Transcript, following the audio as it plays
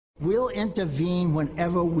We'll intervene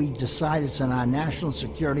whenever we decide it's in our national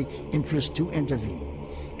security interest to intervene.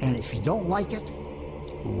 And if you don't like it,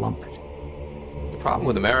 lump it. The problem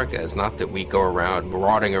with America is not that we go around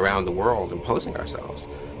marauding around the world imposing ourselves.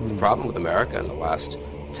 The problem with America in the last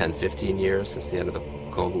 10, 15 years since the end of the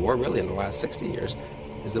Cold War, really in the last 60 years,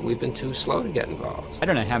 is that we've been too slow to get involved. I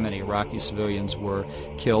don't know how many Iraqi civilians were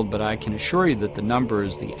killed, but I can assure you that the number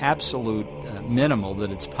is the absolute minimal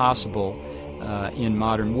that it's possible in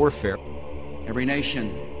modern warfare. Every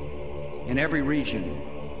nation in every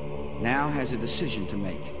region now has a decision to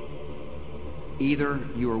make. Either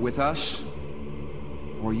you are with us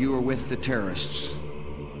or you are with the terrorists.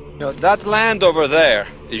 You know, that land over there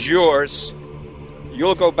is yours.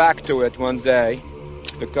 You'll go back to it one day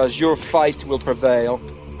because your fight will prevail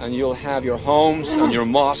and you'll have your homes and your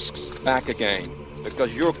mosques back again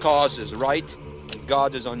because your cause is right and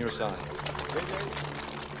God is on your side.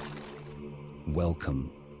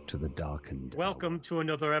 Welcome to the Darkened. Welcome to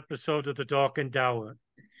another episode of the Darkened Hour.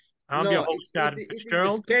 I'm your host, Adam Fitzgerald.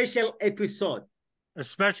 It's a special episode.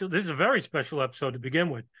 This is a very special episode to begin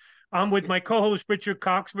with. I'm with my co-host, Richard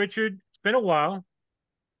Cox. Richard, it's been a while.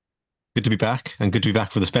 Good to be back, and good to be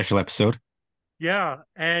back for the special episode. Yeah,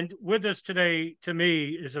 and with us today, to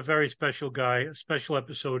me, is a very special guy, a special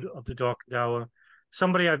episode of the Darkened Hour.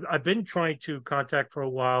 Somebody I've been trying to contact for a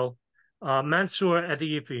while, Mansoor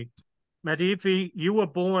Adaiyfi. Adaiyfi, you were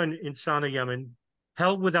born in Sana'a, Yemen,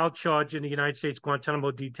 held without charge in the United States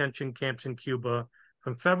Guantanamo detention camps in Cuba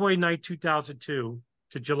from February 9, 2002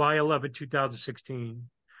 to July 11, 2016.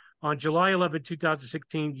 On July 11,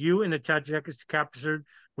 2016, you and the Tajikist captor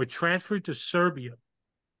were transferred to Serbia.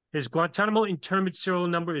 His Guantanamo internment serial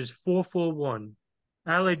number is 441.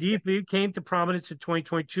 Adaiyfi came to prominence in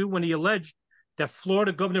 2022 when he alleged that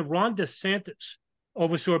Florida Governor Ron DeSantis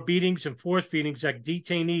oversaw beatings and force feedings at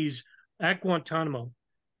detainees at Guantanamo.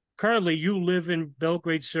 Currently, you live in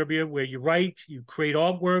Belgrade, Serbia, where you write, you create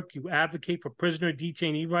artwork, you advocate for prisoner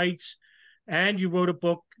detainee rights, and you wrote a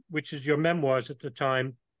book, which is your memoirs at the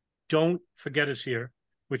time, Don't Forget Us Here,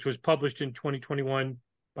 which was published in 2021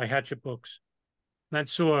 by Hatchet Books.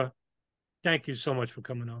 Mansoor, thank you so much for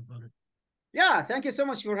coming on, brother. Yeah, thank you so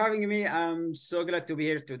much for having me. I'm so glad to be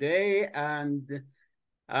here today, and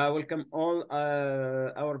welcome all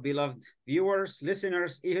our beloved viewers,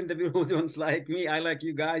 listeners, even the people who don't like me. I like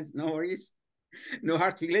you guys. No worries. No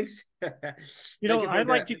hard feelings.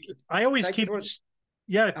 I always keep...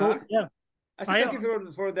 Yeah, cool. Yeah. Thank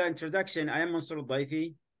you for the introduction. I am Mansoor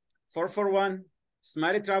Adaiyfi, 441,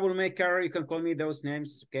 Smiley Troublemaker. You can call me those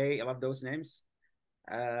names. Okay, I love those names.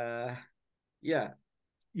 Yeah.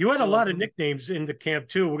 You had a lot of nicknames in the camp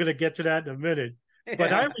too. We're going to get to that in a minute.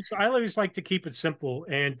 But I always like to keep it simple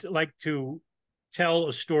and like to tell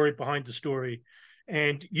a story behind the story.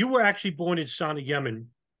 And you were actually born in Sana'a, Yemen,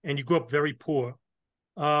 and you grew up very poor.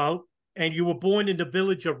 And you were born in the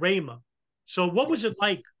village of Rama. So what was it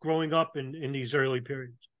like growing up in these early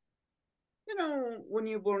periods? You know, when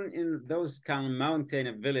you're born in those kind of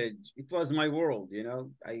mountain village, it was my world, you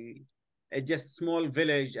know. Just small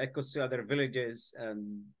village, I could see other villages,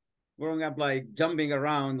 and growing up like jumping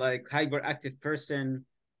around like hyperactive person,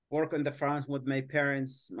 work on the farms with my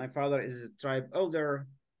parents. My father is a tribe elder,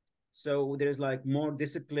 so there's like more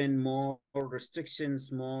discipline, more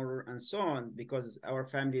restrictions, more and so on, because our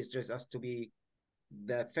family is just us to be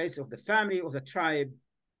the face of the family, of the tribe.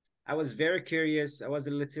 I was very curious. I was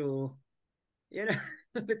a little,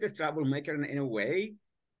 little troublemaker in a way.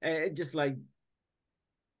 Just like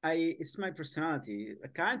it's my personality.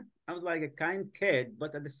 I was like a kind kid,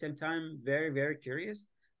 but at the same time, very, very curious.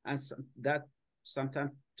 And that sometimes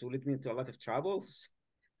to lead me into a lot of troubles.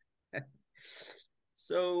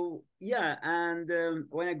 So, yeah. And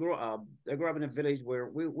when I grew up in a village where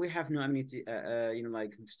we have no amenity,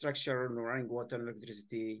 like infrastructure, no running water, no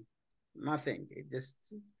electricity, nothing. It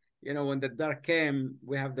just, when the dark came,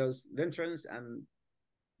 we have those lanterns, and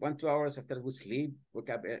 1-2 hours after we sleep, wake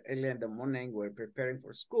up early in the morning, we're preparing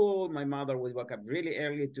for school. My mother would wake up really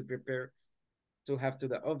early to prepare, to have to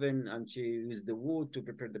the oven, and she used the wood to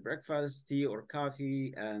prepare the breakfast, tea or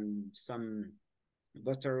coffee, and some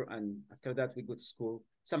butter. And after that, we go to school.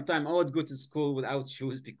 Sometimes I would go to school without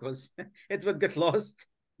shoes because it would get lost.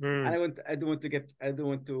 And I don't want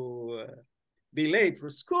to be late for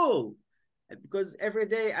school, because every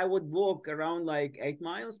day I would walk around like 8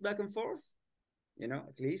 miles back and forth.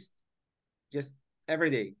 At least just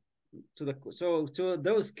every day to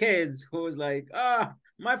those kids who was like,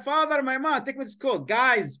 my father, my mom, take me to school.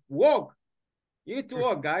 Guys, walk. You need to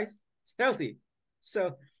walk, guys. It's healthy.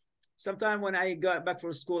 So sometime when I got back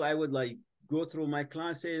from school, I would like go through my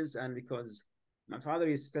classes, and because my father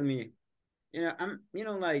used to tell me,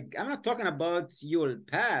 like I'm not talking about you'll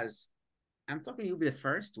pass. I'm talking you'll be the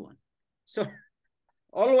first one. So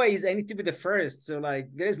always I need to be the first. So like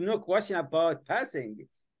there is no question about passing.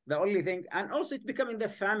 The only thing, and also it's becoming the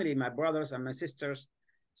family, my brothers and my sisters.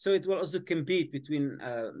 So it will also compete between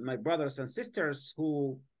my brothers and sisters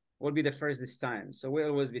who will be the first this time. So we're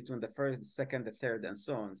always between the first, the second, the third, and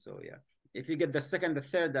so on. So yeah, if you get the second, the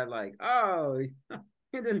third, they're like, oh, you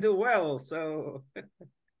didn't do well. So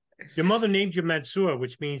Your mother named you Mansoor,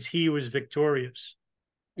 which means he was victorious.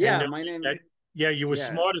 And yeah, my name, that, yeah, you were yeah.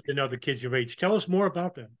 smarter than other kids your age. Tell us more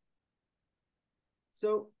about that.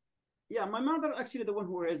 So yeah, my mother actually the one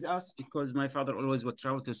who raised us because my father always would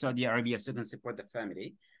travel to Saudi Arabia so can support the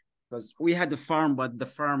family because we had a farm, but the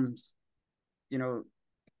farms, you know,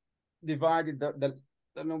 divided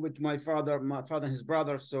with my father and his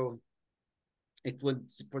brother, so it would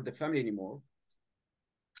support the family anymore.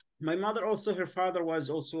 My mother also, her father was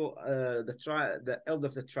also the elder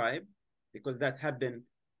of the tribe, because that happened,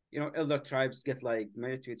 elder tribes get like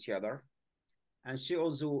married to each other, and she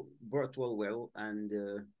also brought well, and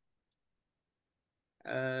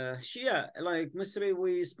she, yeah, like mostly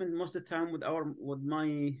we spent most of the time with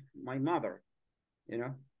my mother, you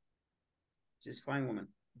know, she's a fine woman.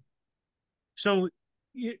 So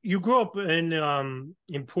you grew up in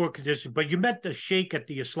poor conditions, but you met the sheikh at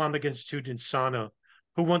the Islamic Institute in Sana,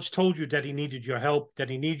 who once told you that he needed your help, that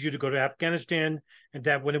he needed you to go to Afghanistan, and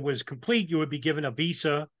that when it was complete, you would be given a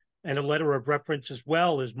visa and a letter of reference as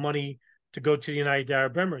well as money to go to the United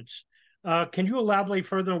Arab Emirates. Can you elaborate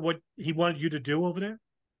further on what he wanted you to do over there?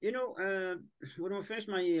 When we finished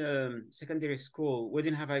my secondary school, we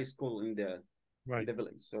didn't have high school in the Right.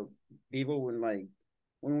 village, so people would like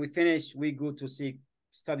when we finish, we go to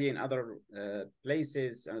study in other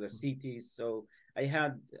places, other cities. So I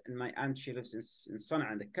had, and my aunt, she lives in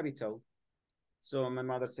Sana'a, the capital. So my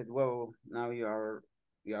mother said, "Well, now you are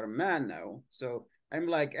a man now." So I'm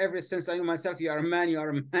like, ever since I know myself, you are a man, you are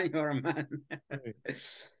a man, you are a man.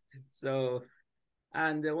 Right. So,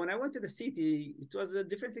 and when I went to the city, it was a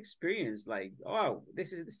different experience. Like, wow,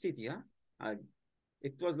 this is the city, huh?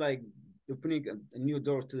 It was like opening a new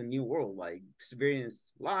door to the new world, like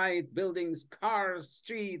experience light, buildings, cars,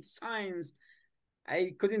 streets, signs.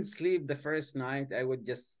 I couldn't sleep the first night. I would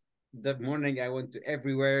just, the morning I went to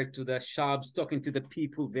everywhere, to the shops, talking to the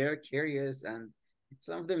people, very curious. And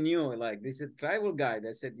some of them knew, like, they said, tribal guide.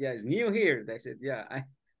 I said, yeah, it's new here. They said, yeah.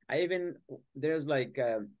 I even, there's like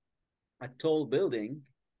a tall building,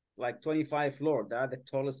 like 25 floor, the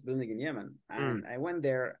tallest building in Yemen. And I went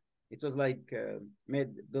there. It was like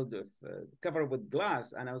built of covered with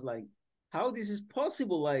glass, and I was like, "How this is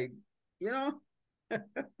possible?" Like, you know.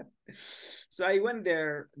 So I went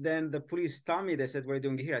there. Then the police stopped me. They said, "What are you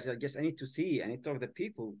doing here?" I said, "Yes, I need to see. I need to talk to the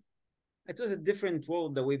people." It was a different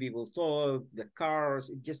world. The way people talk, the cars.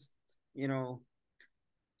 It just, you know.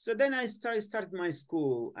 So then I started my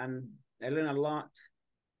school, and I learned a lot.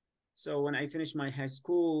 So when I finished my high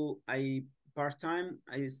school, part-time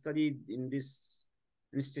I studied in this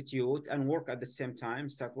institute and work at the same time.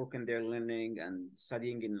 Start working there, learning and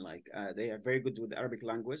studying in like they are very good with the Arabic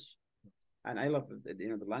language, and I love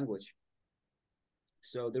the language.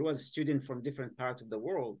 So there was a student from different parts of the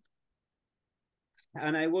world,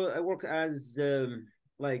 and I work as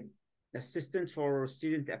like assistant for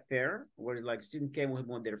student affair, where like student came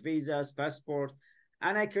with their visas, passport,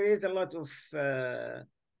 and I created a lot of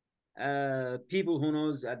people who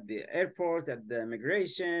knows at the airport, at the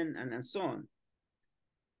immigration, and so on.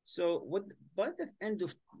 So by the end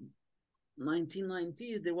of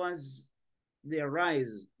 1990s, there was the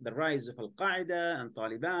rise of Al Qaeda and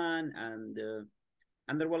Taliban,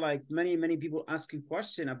 and there were like many people asking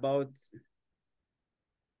question about.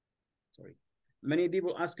 Sorry, many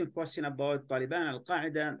people asking question about Taliban, Al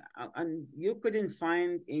Qaeda, and you couldn't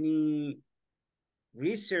find any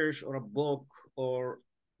research or a book, or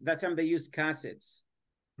that time they used cassettes,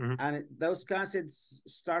 and those cassettes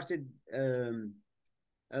started.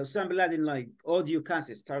 Osama bin Laden, like audio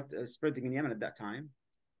cassettes, start spreading in Yemen at that time.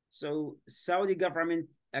 So Saudi government,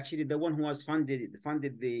 actually the one who was funded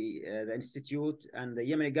the institute, and the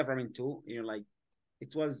Yemeni government too. Like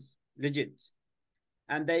it was legit,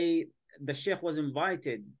 and the sheikh was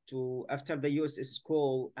invited to, after the USS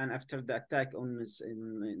Cole and after the attack in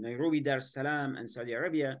Nairobi, Dar es Salaam, and Saudi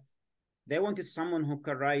Arabia. They wanted someone who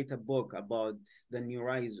could write a book about the new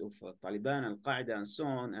rise of Taliban, Al Qaeda, and so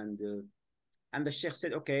on. And the sheikh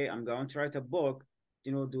said, "Okay, I'm going to write a book,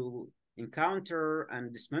 to encounter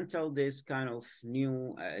and dismantle this kind of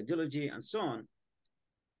new ideology and so on."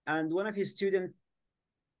 And one of his students,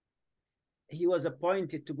 he was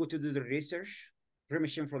appointed to go to do the research,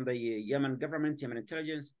 permission from the Yemen government, Yemen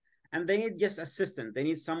intelligence, and they need just assistant. They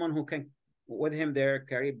need someone who can with him there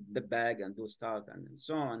carry the bag and do stuff and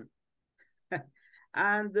so on.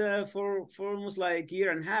 And for almost like a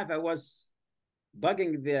year and a half, I was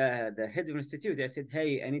bugging the head of the institute. I said,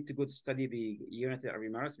 hey, I need to go to study the United Arab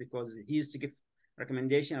Emirates because he used to give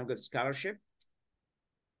recommendation. I'll get scholarship.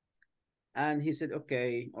 And he said,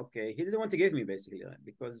 okay. He didn't want to give me basically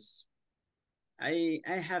because I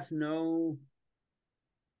have no,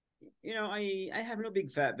 I have no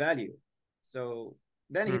big value. So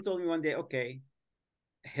then he told me one day, okay,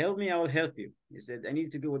 help me, I will help you. He said, I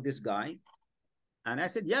need to go with this guy. And I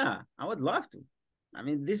said, yeah, I would love to. I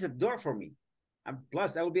mean, this is a door for me. And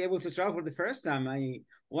plus, I will be able to travel the first time.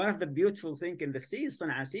 One of the beautiful things in the sea is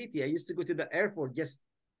Sana'a City. I used to go to the airport just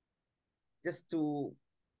to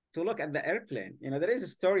look at the airplane. There is a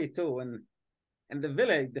story too. And in the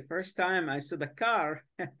village, the first time I saw the car,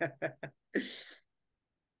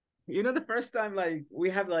 the first time, like, we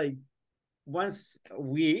have like once a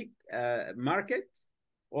week market,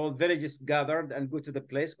 all villages gathered and go to the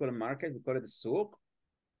place called a market. We call it the souk.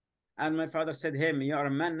 And my father said, hey, you are a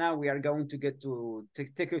man now. We are going to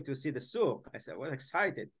take you to see the souk. I said, well,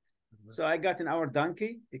 excited. So I got in our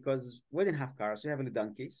donkey because we didn't have cars. We have only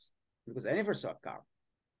donkeys because I never saw a car.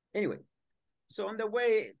 Anyway, so on the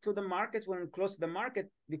way to the market, when we close to the market,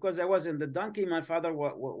 because I was in the donkey, my father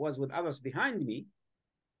was with others behind me.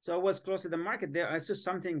 So I was close to the market there. I saw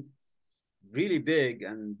something really big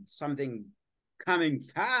and something coming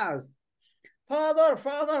fast. Father,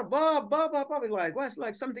 Bob. Like, what's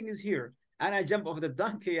like something is here. And I jump off the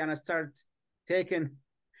donkey and I start taking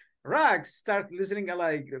rags, start listening,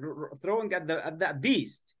 like throwing at that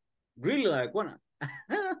beast. Really like, wanna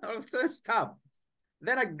stop.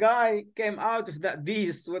 Then a guy came out of that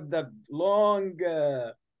beast with the long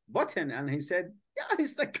button and he said, yeah,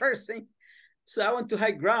 he's like cursing. So I went to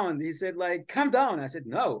high ground. He said, like, calm down. I said,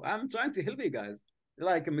 no, I'm trying to help you guys.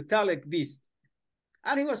 Like a metallic beast.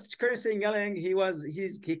 And he was cursing, yelling. He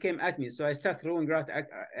came at me. So I started throwing rocks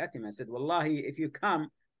at him. I said, Wallahi, if you come,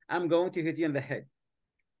 I'm going to hit you in the head.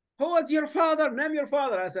 Who was your father? Name your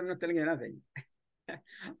father. I said, I'm not telling you nothing.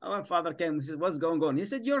 Our father came. He said, what's going on? He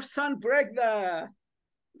said, your son broke the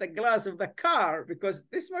glass of the car because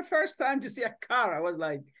this is my first time to see a car. I was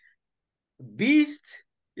like, beast.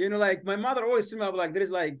 Like my mother always told me, like, there is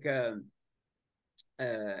like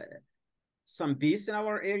some beasts in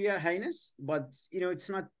our area, highness, but it's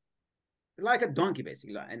not like a donkey,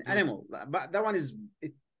 basically, like an animal. But that one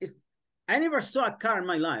it's I never saw a car in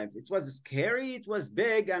my life. It was scary, it was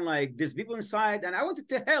big, and like there's people inside, and I wanted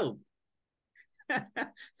to help.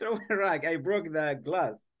 Throw a rag, I broke the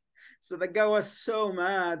glass. So the guy was so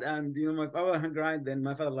mad, and my father cried. Then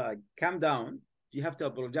my father like, calm down, you have to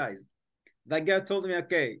apologize. That guy told me,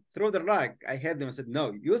 okay, throw the rag. I had them. I said,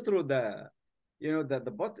 no, you throw the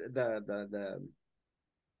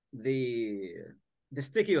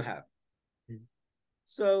stick you have.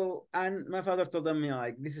 So, and my father told me,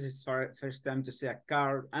 like, this is his first time to see a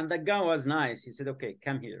car. And the guy was nice. He said, okay,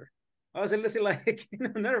 come here. I was a little like,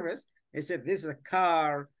 nervous. He said, this is a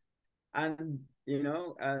car. And,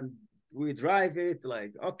 and we drive it,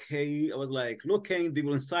 like, okay. I was like looking,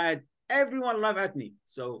 people inside, everyone laughed at me.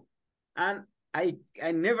 So, and I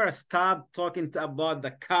never stopped talking about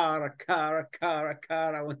the car.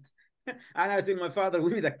 I went, and I told my father,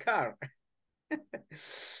 we need a car.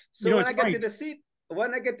 So when I get to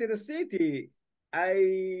the city,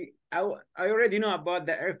 I already know about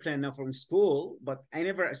the airplane now from school, but I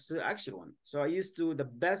never saw actual one. So the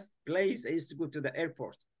best place I used to go to the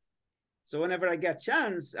airport. So whenever I get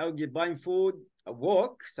chance, I'll be buying food, a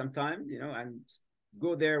walk sometime, and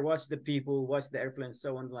go there, watch the people, watch the airplane,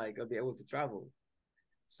 so on. Like I'll be able to travel.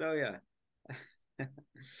 So yeah.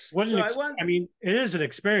 I mean, it is an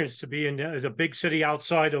experience to be in a big city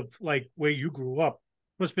outside of like where you grew up.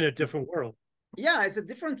 Must have been a different world. Yeah, it's a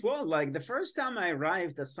different world. Like the first time I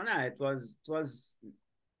arrived at Sana'a, it was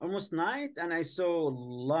almost night, and I saw a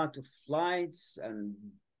lot of flights and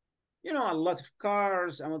a lot of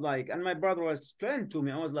cars. I was like, and my brother was explaining to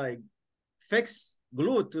me. I was like,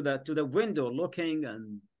 glued to the window, looking,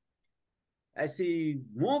 and I see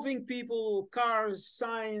moving people, cars,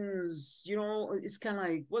 signs. It's kind of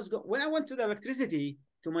like when I went to the electricity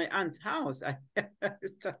to my aunt's house, I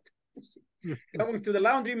started going to the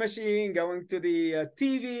laundry machine, going to the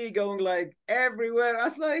TV, going like everywhere. I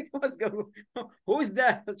was like, what's going on? Who is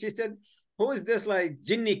that? She said, who is this? Like,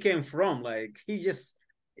 Jinny came from? Like, he just,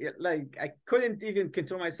 like, I couldn't even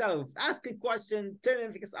control myself. Asking questions,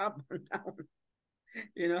 turning things up and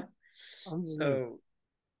down,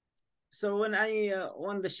 So when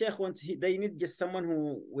when the sheikh wants, they need just someone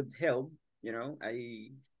who would help,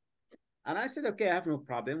 And I said, okay, I have no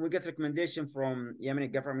problem. We get recommendation from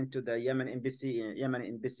Yemeni government to the Yemen embassy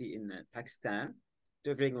in Pakistan,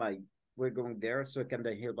 to everything like we're going there, so can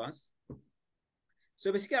they help us?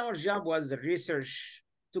 So basically, our job was research,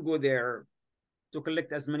 to go there, to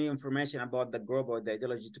collect as many information about the group or the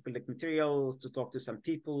ideology, to collect materials, to talk to some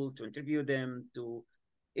people, to interview them.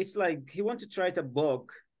 It's like he want to write a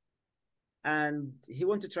book, and he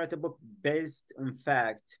want to write a book based on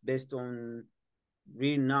fact, based on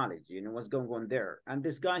real knowledge, what's going on there. And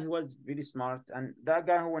this guy, he was really smart. And that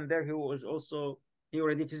guy who went there, he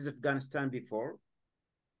already visited Afghanistan before.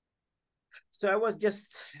 So I was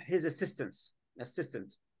just his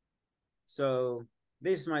assistant. So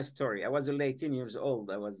this is my story. I was only 18 years old.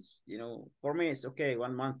 I was, for me, it's okay.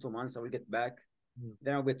 1 month, 2 months, I will get back.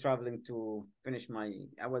 Then I'll be traveling to finish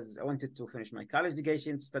I wanted to finish my college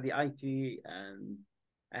education, study IT, and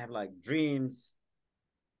I have like dreams.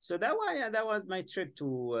 So that was my trip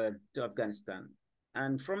to Afghanistan.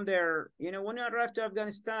 And from there, when you arrive to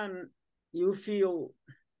Afghanistan, you feel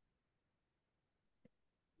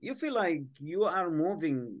like you are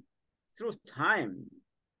moving through time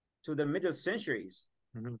to the middle centuries.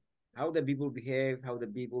 Mm-hmm. How the people behave, how the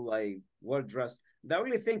people like well dressed. The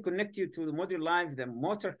only thing connect you to the modern life, the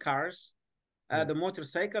motor cars, the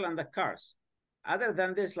motorcycle and the cars. Other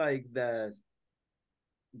than this, like the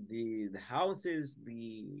houses,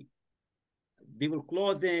 the people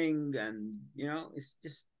clothing, and it's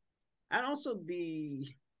just, and also the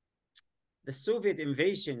Soviet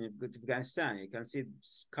invasion of Afghanistan. You can see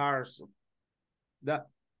scars that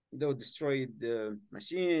they destroyed the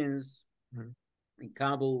machines in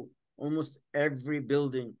Kabul. Almost every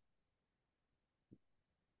building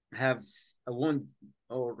have a wound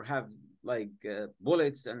or have like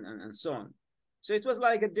bullets and so on. So it was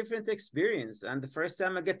like a different experience. And the first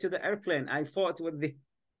time I get to the airplane, I fought with the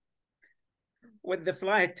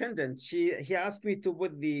flight attendant. He asked me to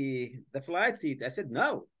put the flight seat. I said,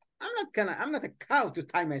 no, I'm not a cow to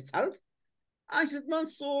tie myself. I said,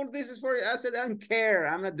 Mansoor, this is for you. I said, I don't care.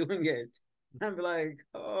 I'm not doing it. I'm like,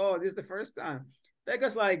 oh, this is the first time.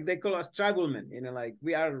 Because like they call us tribal like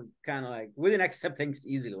we are kind of like, we didn't accept things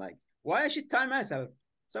easily. Like, why I should tie myself?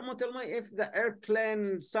 Someone tell me if the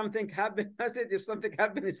airplane, something happened. I said, if something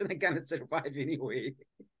happened, it's not gonna survive anyway.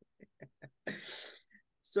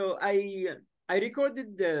 So I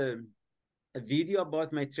recorded a video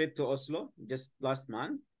about my trip to Oslo just last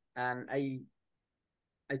month, and I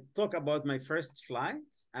talk about my first flight,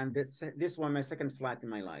 and this one my second flight in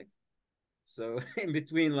my life. So in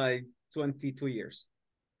between like 22 years.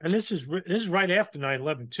 And this is right after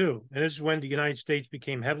 9/11 too, and this is when the United States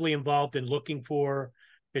became heavily involved in looking for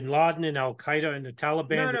Bin Laden and Al Qaeda and the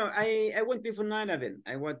Taliban. No, I went before 9/11.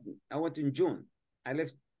 I went in June. I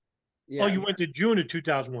left. Yeah. Oh, you went to June of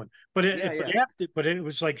 2001, but it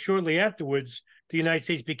was like shortly afterwards the United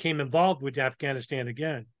States became involved with Afghanistan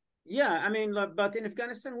again. Yeah, I mean, but in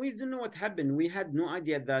Afghanistan, we didn't know what happened. We had no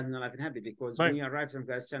idea that 9/11 happened because when you arrived in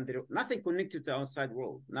Afghanistan, there was nothing connected to the outside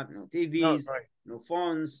world. No TVs, no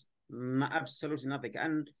phones, absolutely nothing.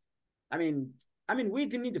 And I mean, we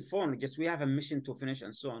didn't need the phone. Just we have a mission to finish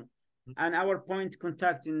and so on. And our point of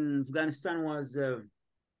contact in Afghanistan was a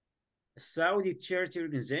Saudi charity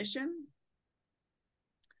organization.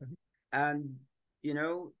 And,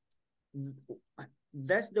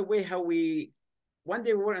 that's the way how we. One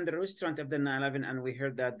day we were in the restaurant after 9/11 and we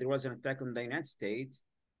heard that there was an attack on the United States,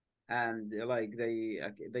 and like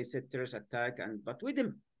they said terrorist attack, but we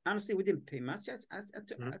didn't pay much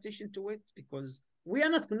attention to it because we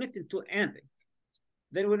are not connected to anything.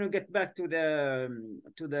 Then when we get back to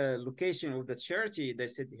the location of the charity, they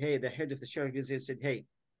said, hey, the head of the charity said, hey,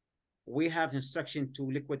 we have instruction to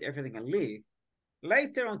liquidate everything and leave.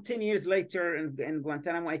 Later on, 10 years later in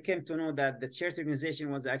Guantanamo, I came to know that the charity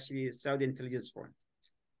organization was actually a Saudi intelligence firm.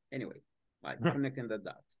 Anyway, like connecting the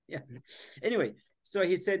dot. Yeah. Anyway, so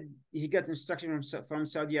he said he got instruction from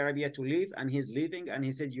Saudi Arabia to leave, and he's leaving, and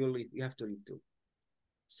he said, you have to leave too.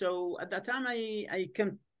 So at that time, I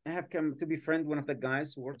have come to befriend one of the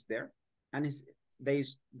guys who works there, and they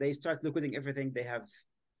start liquidating everything. They have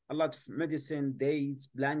a lot of medicine, dates,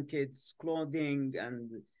 blankets, clothing,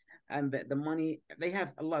 and the money. They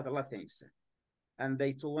have a lot of things. And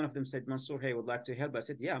they told one of them, said, Mansoor, hey, would like to help. I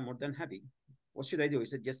said, yeah, I'm more than happy. What should I do? He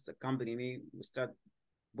said, just accompany me. We start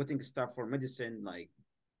putting stuff for medicine, like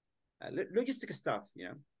logistic stuff,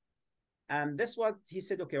 And that's what he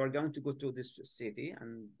said, okay, we're going to go to this city.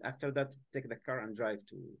 And after that, take the car and drive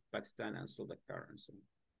to Pakistan and steal the car and so on.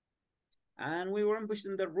 And we were ambushed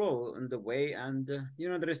in the road, on the way, and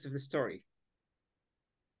the rest of the story.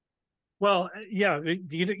 Well, yeah,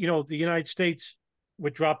 the United States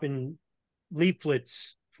were dropping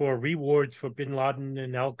leaflets for rewards for bin Laden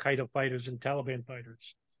and Al Qaeda fighters and Taliban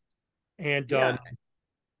fighters. And yeah.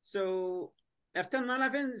 So after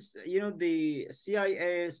 9/11, the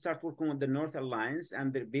CIA start working with the North Alliance,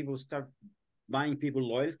 and the people start buying people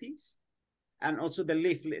loyalties. And also the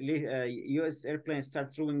U.S. airplanes start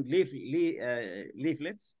throwing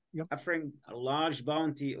leaflets, yep, offering a large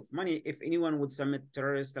bounty of money if anyone would submit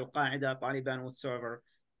terrorists, Al-Qaeda, Taliban, whatsoever.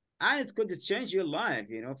 And it could change your life,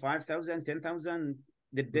 5,000, 10,000,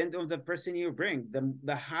 depend on the person you bring.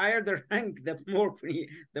 The higher the rank, the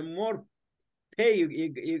more pay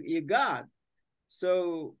you got.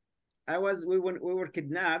 So we were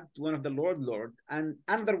kidnapped, one of the Lord, and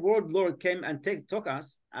another Lord came and took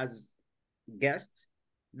us as guests.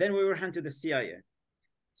 Then we were handed to the CIA.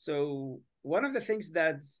 So one of the things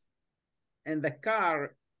that's in the car,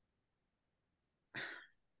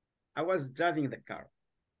 I was driving the car.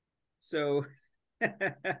 So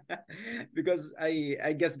because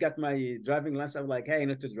I guess got my driving license, I'm like, hey, I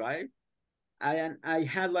need to drive. I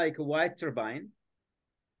had like a white turbine,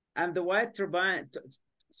 and the white turbine,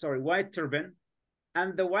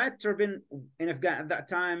 and the white turbine in Afghanistan at that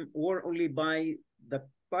time were only by the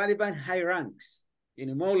Taliban high ranks,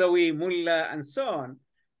 Mawlawi, Mullah, and so on.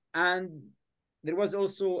 And there was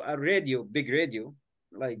also a radio, big radio,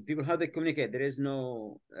 like people, how they communicate. There is no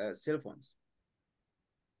cell phones.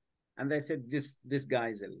 And they said, this guy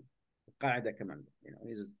is a Qaeda commander.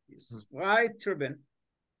 He's white turban,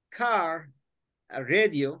 car, a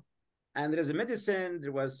radio, and there's a medicine.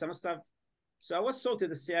 There was some stuff. So I was sold to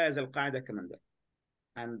the CIA as Al Qaeda commander.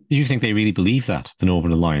 And you think they really believe that, the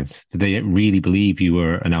Northern Alliance? Did they really believe you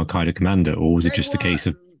were an Al Qaeda commander, or was it just a case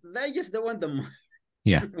of they just don't want the money?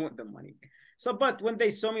 Yeah, they want the money. So, but when they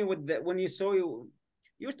saw me when you saw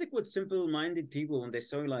you stick with simple-minded people. When they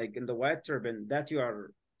saw you like in the white turban, that you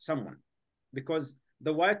are someone, because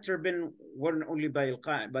the white turban weren't only by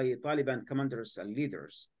Taliban commanders and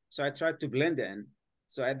leaders. So I tried to blend in.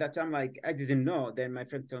 So at that time, like I didn't know. Then my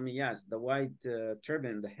friend told me, yes, the white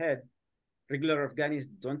turban, the head. Regular Afghanis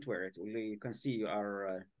don't wear it. Only you can see you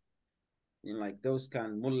are, like those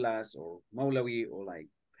kind mullahs or Mawlawi or like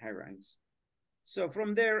high ranks. So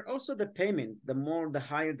from there, also the payment, the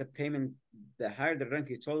higher the payment, the higher the rank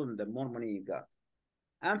you told them, the more money you got.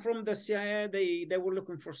 And from the CIA, they were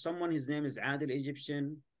looking for someone. His name is Adil,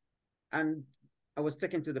 Egyptian. And I was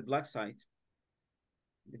taken to the black site,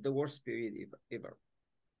 the worst period ever.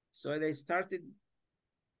 So they started,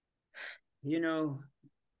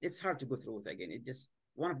 it's hard to go through it again. It's just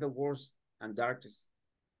one of the worst and darkest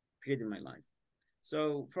period in my life.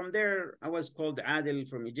 So from there, I was called Adil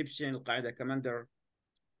from Egyptian Al-Qaeda commander,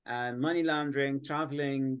 and money laundering,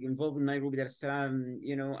 traveling, involved in Nairobi, Dar es Salaam,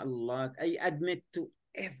 a lot. I admit to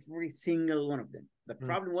every single one of them. The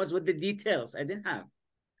problem was with the details I didn't have.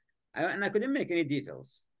 And I couldn't make any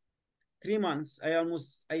details. 3 months,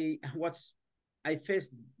 I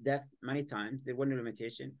faced death many times. There was no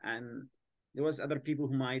limitation. And there was other people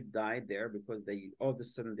who might die there because all of a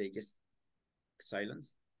sudden they just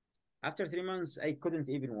silence. After 3 months, I couldn't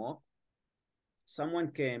even walk.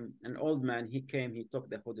 Someone came, an old man, he took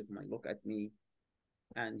the hood of my look at me,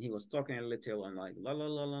 and he was talking a little, and like, la, la,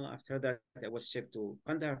 la, la. After that, I was shipped to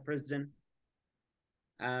Kandahar prison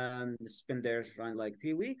and spent there around like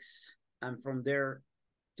 3 weeks. And from there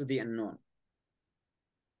to the unknown,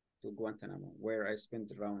 to Guantanamo, where I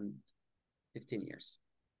spent around 15 years.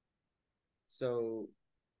 So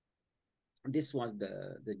this was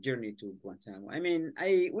the journey to Guantanamo. I mean,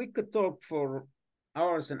 we could talk for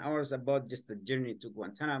hours and hours about just the journey to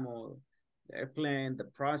Guantanamo, the airplane, the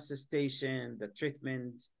process station, the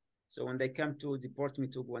treatment. So when they come to deport me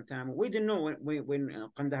to Guantanamo, we didn't know when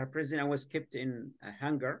Kandahar prison, I was kept in a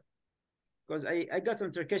hangar because I got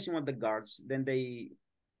altercation with the guards. Then they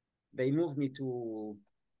moved me to,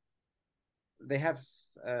 they have,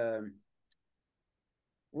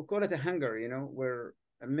 we call it a hangar, where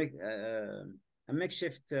a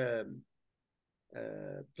makeshift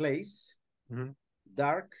place,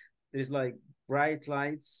 dark. There's like bright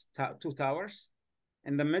lights, 2 towers.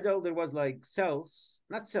 In the middle, there was like cells,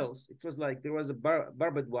 not cells. It was like there was a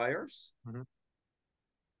barbed wires.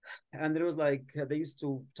 And there was like, they used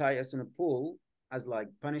to tie us in a pool as like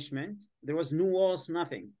punishment. There was no walls,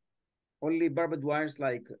 nothing. Only barbed wires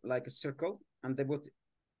like a circle. And they put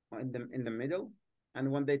in the middle. And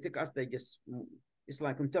when they take us, they just, it's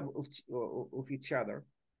like on top of each other.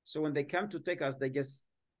 So when they come to take us, they just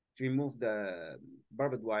remove the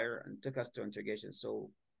barbed wire and took us to interrogation. So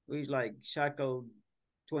we like shackled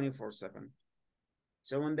 24/7.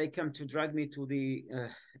 So when they come to drag me to the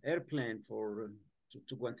airplane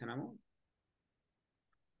to Guantanamo,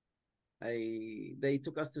 they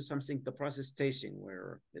took us to something, the process station,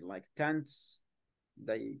 where they like tents.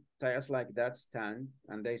 They tie us like that stand,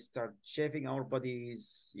 and they start shaving our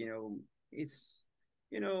bodies. It's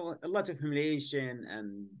a lot of humiliation,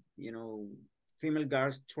 and female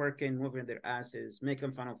guards twerking, moving their asses,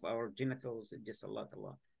 making fun of our genitals. It's just a lot, a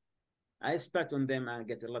lot. I spat on them and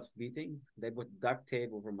get a lot of beating. They put duct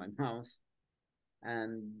tape over my mouth,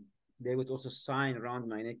 and they would also sign around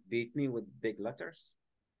my neck, beat me with big letters.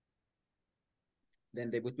 Then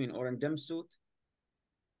they put me in orange jumpsuit.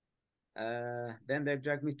 Then they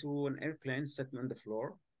dragged me to an airplane, set me on the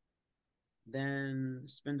floor. Then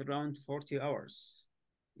spent around 40 hours.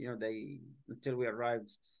 Until we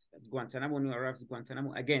arrived at Guantanamo. When we arrived at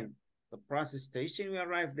Guantanamo, again, the process station, we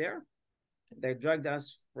arrived there. They dragged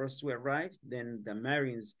us. First we arrived, then the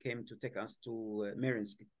Marines came to take us to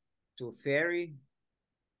to a ferry,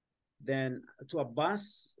 then to a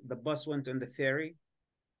bus. The bus went on the ferry,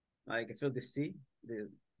 like I filled the sea. I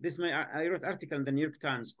wrote an article in the New York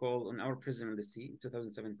Times called "On Our Prison on the Sea" in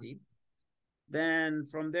 2017. Then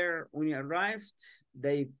from there, when we arrived,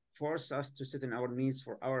 they forced us to sit on our knees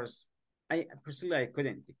for hours. I personally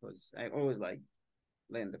couldn't, because I always like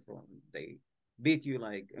lay on the floor. They beat you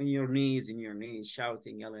like on your knees,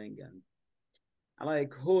 shouting, yelling, and I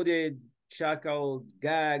like hooded, shackled,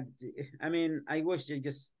 gagged. I mean, I wish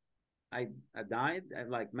I died. I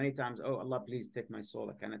like many times, oh Allah, please take my soul.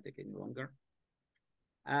 I cannot take it any longer.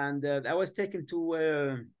 And I was taken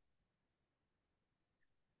to.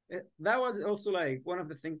 That was also like one of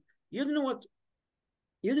the things. You didn't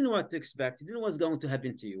know what to expect. You didn't know what's going to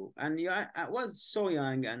happen to you. And I was so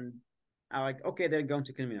young, and I like, okay, they're going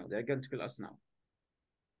to kill me now. They're going to kill us now.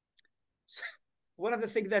 So, one of the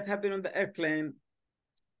things that happened on the airplane,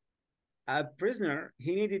 a prisoner,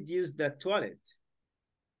 he needed to use the toilet,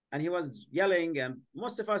 and he was yelling, and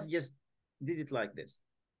most of us just did it like this.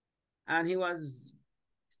 And he was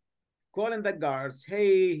calling the guards,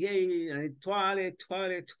 hey, toilet.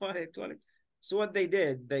 So what they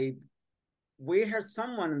did, we heard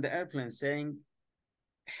someone in the airplane saying,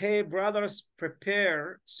 hey, brothers,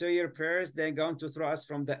 prepare, say your prayers, they're going to throw us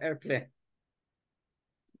from the airplane.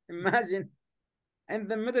 Imagine, in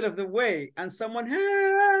the middle of the way, and someone,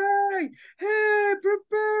 hey,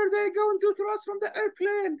 prepare, they're going to throw us from the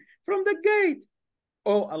airplane, from the gate.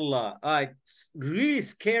 Oh Allah, really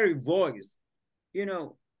scary voice.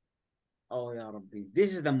 Oh, Ya Rabbi,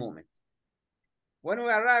 this is the moment. When we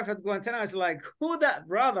arrived at Guantanamo, it's like, who that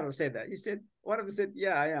brother said that? He said, one of them said,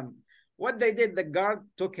 yeah, I am. What they did, the guard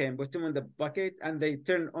took him, put him in the bucket, and they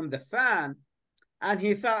turned on the fan, and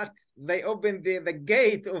he thought they opened the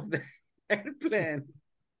gate of the airplane.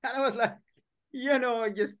 And I was like,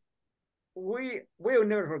 just, we will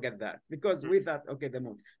never forget that, because we thought, okay, the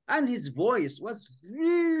moment. And his voice was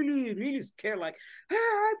really, really scared, like, hey,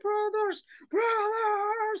 brothers,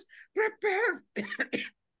 prepare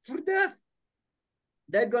for death.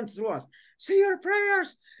 They're going to throw us. Say your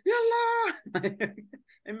prayers, yallah.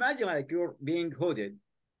 Imagine like you're being hooded,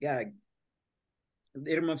 yeah,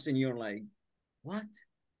 earmuffs, and you're like, what?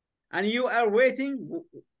 And you are waiting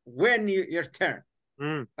when your turn,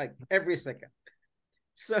 like every second.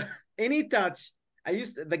 So any touch,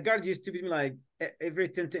 the guards used to be like every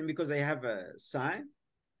 10 times, because I have a sign,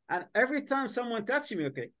 and every time someone touches me,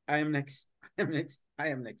 okay, I am next.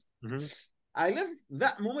 Mm-hmm. I lived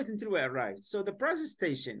that moment until we arrived. So the process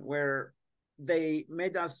station, where they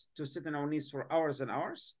made us to sit on our knees for hours and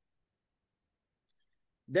hours,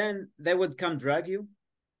 then they would come drag you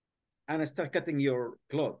and start cutting your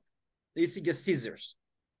cloth. You see just scissors,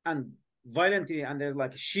 and violently, and there's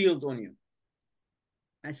like a shield on you.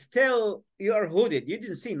 And still you are hooded. You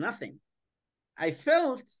didn't see nothing. I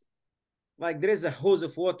felt like there is a hose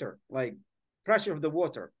of water, like pressure of the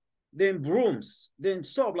water. Then brooms, then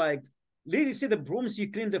soap, like, did you see the brooms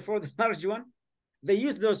you clean the floor, the large one? They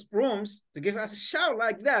used those brooms to give us a shower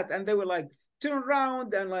like that. And they were like, turn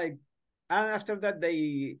around, and like, and after that,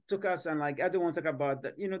 they took us, and like, I don't want to talk about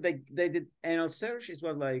that. They did anal search. It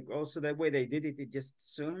was like, also the way they did it, it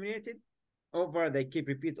just so humiliated. They keep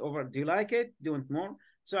repeat over. Do you like it? Do you want more?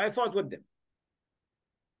 So I fought with them.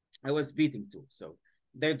 I was beating too. So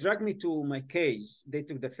they dragged me to my cage. They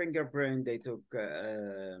took the fingerprint. They took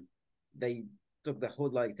the whole,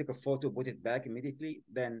 like, took a photo, put it back immediately.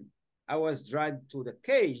 Then I was dragged to the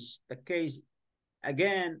cage. The cage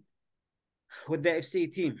again with the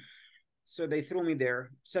FC team. So they threw me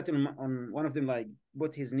there, sat on one of them, like,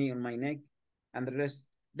 put his knee on my neck, and the rest.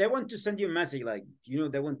 They want to send you a message, like,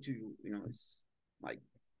 they want to, it's like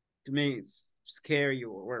to me scare you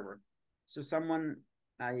or whatever. So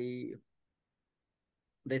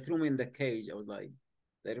they threw me in the cage. I was like,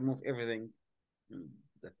 they removed everything,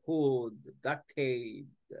 the hood, the duct tape.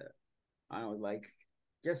 I was like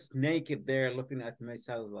just naked there, looking at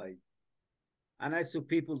myself like, and I saw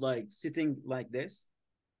people like sitting like this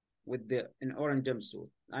with the an orange jumpsuit,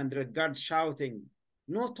 and the guard shouting,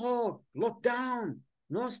 "No talk, look down,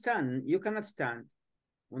 no stand. You cannot stand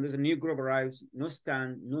when there's a new group arrives. No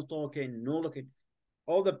stand, no talking, no looking.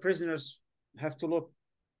 All the prisoners have to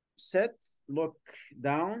sit, look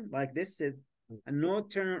down like this, sit, and no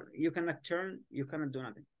turn. You cannot turn. You cannot do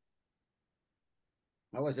nothing."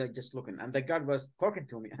 I was just looking, and the guard was talking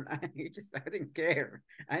to me, and I didn't care.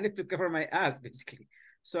 I need to cover my ass basically.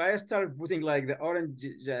 So I started putting like the orange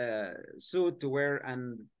suit to wear,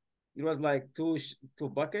 and it was like two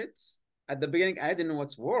buckets. At the beginning, I didn't know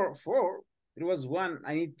what's for. It was one.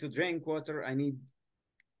 I need to drink water. I need,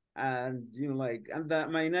 and like, and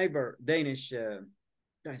my neighbor Danish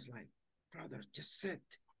guy's like, "Brother, just sit.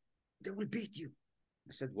 They will beat you."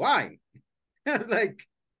 I said, "Why?" I was like,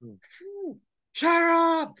 "Shut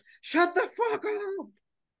up! Shut the fuck up!"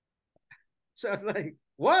 So I was like,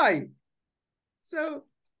 "Why?" So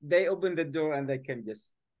they opened the door and they can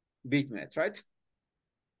just beat me. I tried to.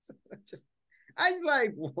 So I was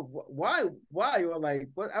like, "Why? Why?" You were like,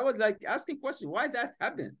 what? I was like asking questions. Why that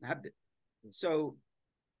happened? So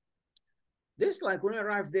this, like, when I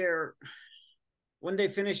arrived there, when they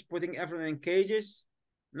finished putting everything in cages,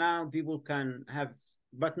 now people can have,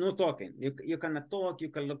 but no talking. You cannot talk. You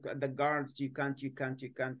can look at the guards. You can't.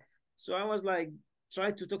 So I was like,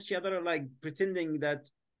 try to talk to each other, like pretending that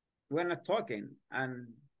we're not talking. And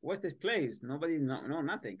what's this place? Nobody, no,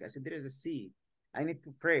 nothing. I said, there is a sea. I need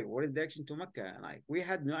to pray. What is the direction to Mecca? Like, we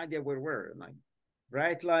had no idea where we were. Like,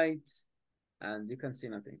 bright light, and you can see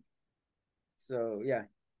nothing. So yeah,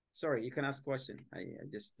 sorry. You can ask question. I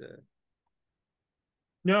just.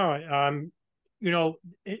 No,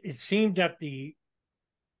 it seemed that the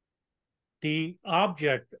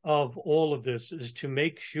object of all of this is to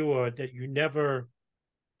make sure that you never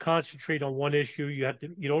concentrate on one issue. You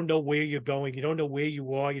don't know where you're going, you don't know where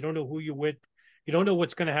you are, you don't know who you're with, you don't know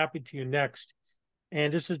what's going to happen to you next.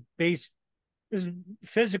 And this is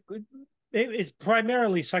physical. It's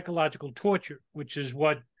primarily psychological torture, which is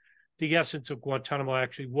what the essence of Guantanamo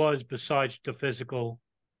actually was, besides the physical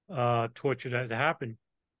torture that happened.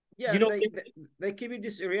 Yeah, they keep you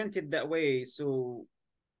disoriented that way. So,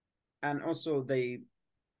 and also they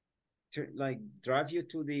like drive you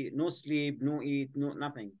to the no sleep, no eat, no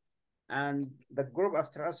nothing. And the group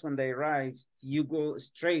after us, when they arrived, you go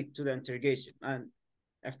straight to the interrogation. And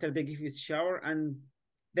after they give you a shower, and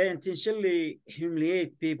they intentionally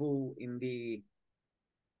humiliate people in the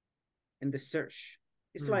search.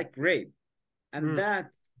 It's like rape, and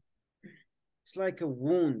that it's like a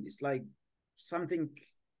wound. It's like something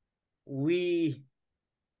we,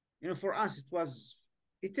 for us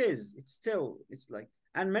it's still, it's like,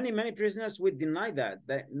 and many prisoners would deny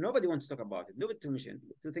that nobody wants to talk about it, nobody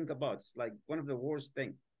to think about. It's like one of the worst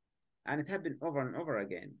thing, and it happened over and over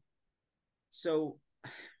again. So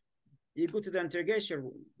you go to the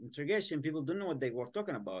interrogation, people don't know what they were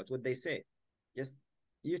talking about, what they say. Just,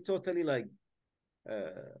 you totally like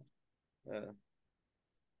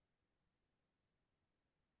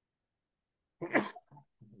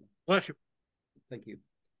Bless you. Thank you.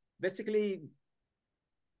 Basically,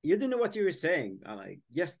 you didn't know what you were saying. Like,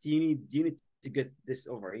 yes, you need to get this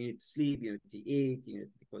over. You need to sleep. You need to eat.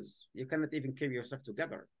 Because you cannot even keep yourself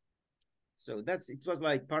together. So it was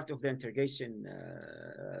like part of the interrogation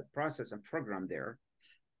process and program there.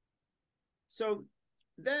 So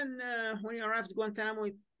then, when you arrived at Guantanamo,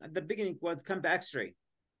 at the beginning was camp X-ray,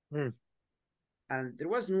 and there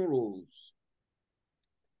was no rules.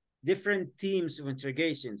 Different teams of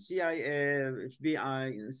interrogation, CIA,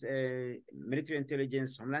 FBI, military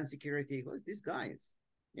intelligence, Homeland Security. Who's these guys?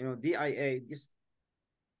 DIA, just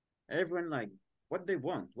everyone like what they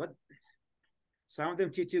want. Some of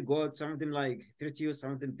them treat you good, some of them like treat you,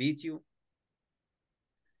 some of them beat you.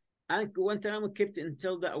 And Guantanamo kept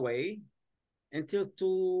until that way, until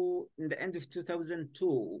in the end of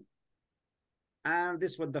 2002. And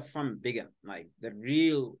this was the fun began. Like, the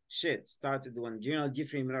real shit started when General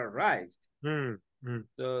Jeffrey Miller arrived.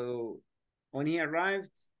 So when he arrived,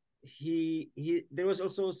 there was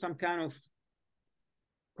also some kind of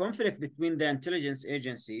conflict between the intelligence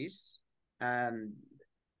agencies. And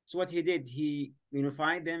so what he did, he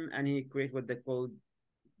unified them, and he created what they called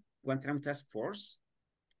Guantanamo Task Force.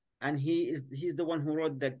 And he's the one who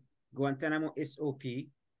wrote the Guantanamo SOP,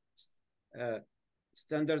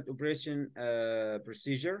 Standard Operation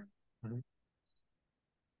Procedure.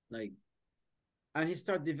 Like, and he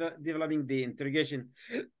started developing the interrogation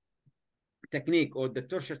technique, or the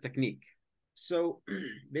torture technique. So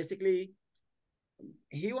basically,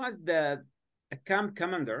 he was the camp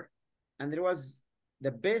commander, and there was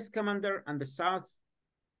the base commander and the South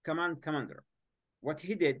Command commander. What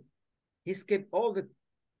he did, he skipped all the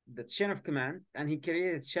chain of command, and he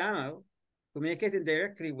created a channel communicating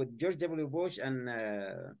directly with George W. Bush and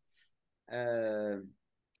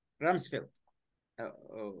Rumsfeld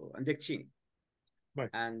and Dick Cheney. Right.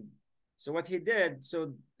 And so what he did,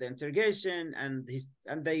 so the interrogation and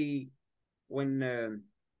when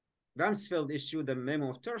Rumsfeld issued the memo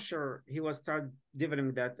of torture, he was started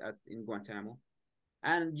developing that in Guantanamo.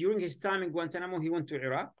 And during his time in Guantanamo, he went to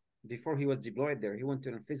Iraq before he was deployed there. He went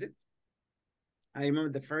to visit. I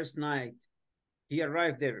remember the first night he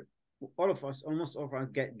arrived there, all of us, almost all of us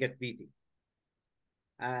get beaten.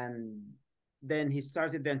 And then he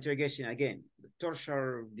started the interrogation again, the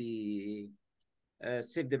torture, the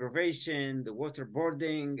sleep deprivation, the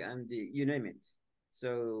waterboarding, and you name it.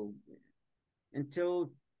 So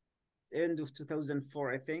until end of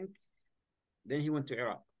 2004, I think, then he went to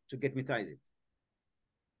Iraq to get metized.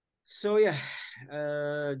 So yeah,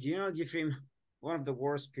 do you know, Jeffrey, one of the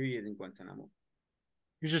worst period in Guantanamo?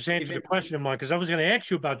 You just answered the question of mine, because I was going to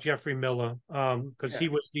ask you about Jeffrey Miller, because he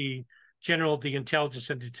was the general of the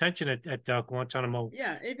intelligence and detention at Guantanamo.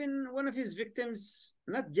 Yeah, even one of his victims,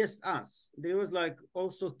 not just us, there was like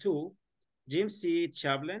also two. James C.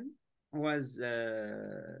 Chaplin was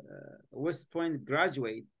West Point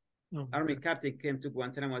graduate, Army captain, came to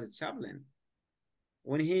Guantanamo as a chaplain.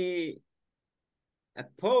 When he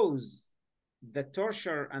opposed the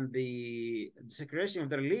torture and the desecration of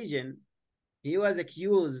the religion, he was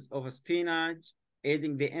accused of espionage,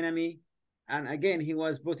 aiding the enemy. And again, he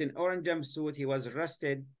was put in orange jumpsuit, he was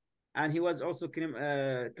arrested, and he was also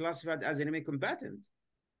classified as enemy combatant.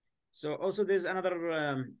 So also there's another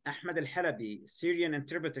Ahmed al-Halabi, Syrian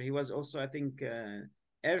interpreter. He was also, I think,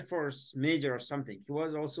 Air Force major or something. He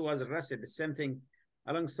was also arrested, the same thing,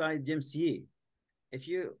 alongside James Yee. I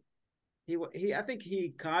think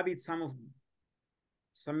he copied some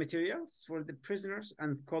materials for the prisoners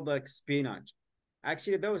and called like espionage.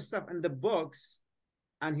 Actually, there was stuff in the books,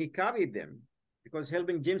 and he copied them because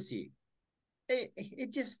helping James Yee.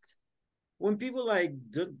 It just, when people like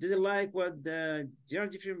didn't like what General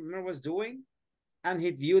Jeffrey Miller was doing, and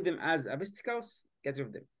he viewed them as obstacles, get rid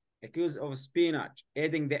of them. Accused of espionage,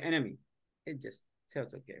 aiding the enemy. It just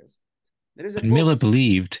total chaos. There is a book. Miller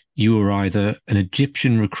believed you were either an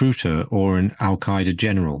Egyptian recruiter or an Al Qaeda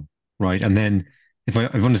general, right? And then, if I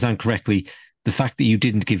understand correctly, the fact that you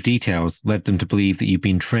didn't give details led them to believe that you'd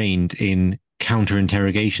been trained in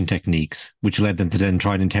counter-interrogation techniques, which led them to then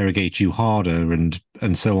try and interrogate you harder and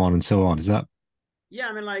so on and so on. Is that? Yeah,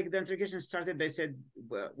 I mean, like the interrogation started, they said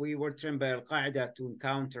we were trained by Al Qaeda to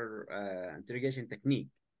encounter interrogation technique.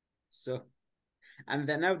 So, and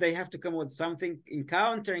then now they have to come with something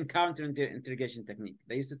encounter interrogation technique.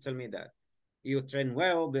 They used to tell me that you train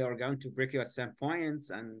well, they are going to break you at some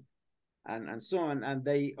points and so on. And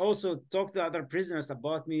they also talked to other prisoners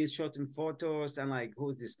about me, showed them photos and like,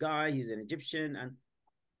 who's this guy? He's an Egyptian. And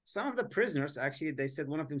some of the prisoners, actually, they said,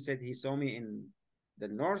 one of them said he saw me in the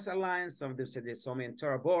North Alliance. Some of them said they saw me in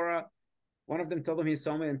Tora Bora. One of them told them he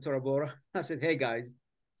saw me in Tora Bora. I said, hey guys,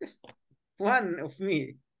 just one of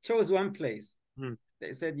me, chose one place.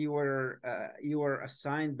 They said you were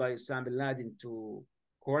assigned by Osama bin Laden to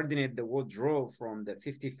coordinate the withdrawal from the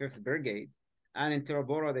 55th Brigade. And in Tora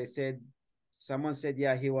Bora, they said, someone said,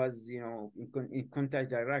 yeah, he was, in contact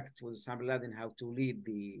direct with Osama bin Laden, how to lead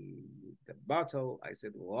the battle. I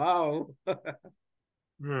said, wow.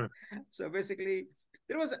 So basically,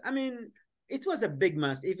 it was a big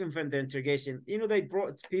mess, even from the interrogation. They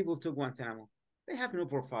brought people to Guantanamo. They have no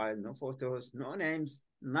profile, no photos, no names,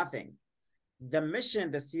 nothing. The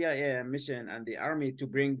mission, the CIA mission and the army to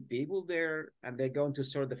bring people there, and they're going to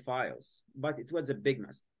sort the files. But it was a big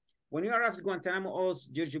mess. When you arrived at Guantanamo,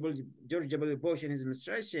 also George W. Bush and his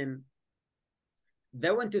administration,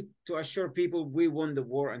 they want to assure people we won the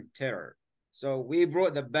war on terror. So we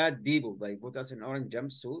brought the bad people. They put us in orange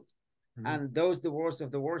jumpsuit, and those the worst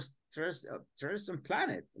of the worst terrorists on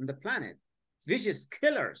the planet, vicious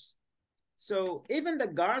killers. So even the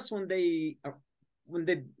guards, when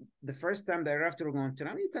the first time they arrived to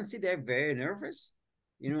Guantanamo, you can see they're very nervous,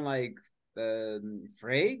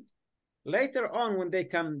 afraid. Later on, when they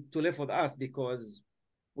come to live with us, because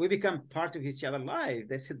we become part of each other's life,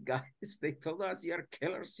 they said, guys, they told us you are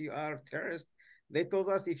killers, you are terrorists. They told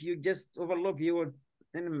us if you just overlook, you will,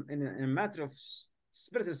 in a matter of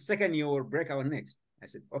split of a second, you will break our necks. I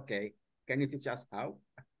said, okay, can you teach us how?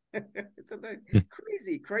 So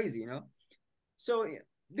crazy, So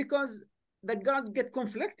because the guards get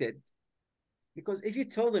conflicted, because if you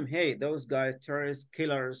tell them, hey, those guys, terrorists,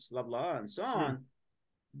 killers, blah, blah, and so on,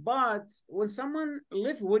 But when someone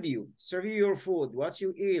live with you, serve you your food, watch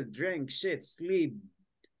you eat, drink, shit, sleep,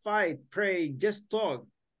 fight, pray, just talk,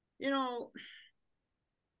 you know,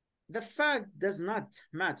 the fact does not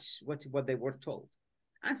match what they were told.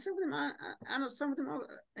 And some of them I know some of them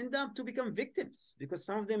end up to become victims because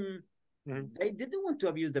some of them they didn't want to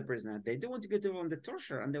abuse the prisoner. They didn't want to get on the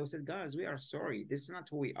torture. And they said, guys, we are sorry. This is not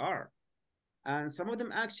who we are. And some of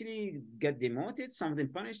them actually get demoted, some of them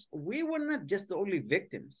punished. We were not just the only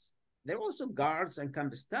victims. There were also guards and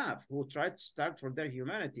camp staff who tried to stand for their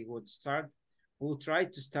humanity, who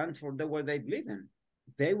tried to stand for what they believe in.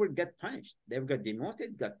 They would get punished. They would get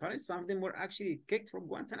demoted, got punished. Some of them were actually kicked from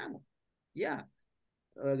Guantanamo. Yeah,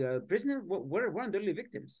 prisoners were one of the only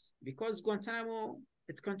victims because Guantanamo,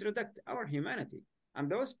 it contradicts our humanity. And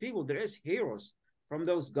those people, there is heroes from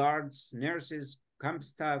those guards, nurses, camp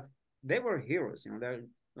staff. They were heroes, you know. They're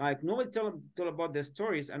like nobody told about their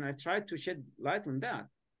stories, and I tried to shed light on that.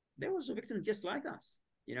 There was a victim just like us,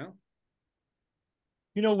 you know.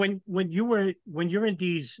 You know, when you're in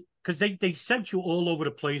these, because they sent you all over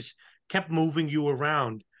the place, kept moving you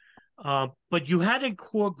around, but you had a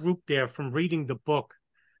core group there from reading the book,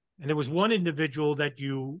 and there was one individual that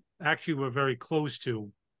you actually were very close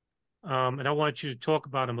to, and I want you to talk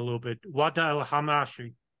about him a little bit. Wada al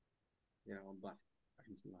Hamashi. Yeah,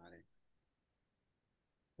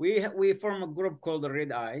 we form a group called the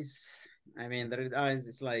Red Eyes. I mean, the Red Eyes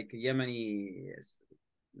is like Yemeni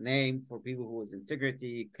name for people who has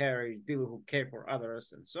integrity, courage, people who care for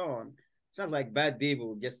others, and so on. It's not like bad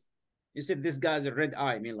people. Just you said this guy's a red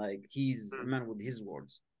eye. I mean, like he's a man with his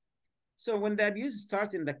words. So when the abuse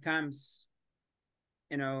starts in the camps,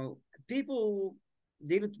 you know, people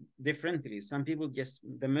deal it differently. Some people just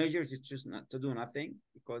the measures is just not to do nothing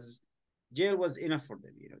because jail was enough for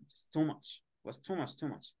them. You know, just too much. It was too much, too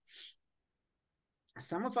much.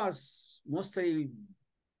 Some of us mostly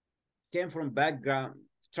came from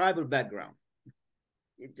tribal background.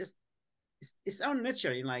 It just it's our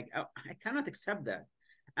nature. You know, like I cannot accept that,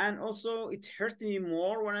 and also it hurt me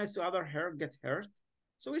more when I saw other get hurt.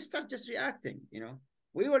 So we start just reacting. You know,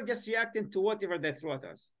 we were just reacting to whatever they threw at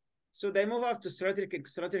us. So they move up to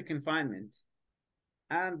solitary confinement,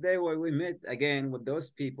 and we met again with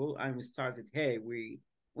those people, and we started. Hey, we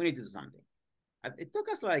need to do something. It took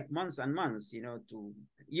us like months and months, you know, to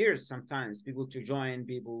years sometimes, people to join,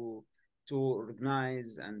 people to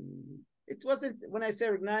organize. And it wasn't, when I say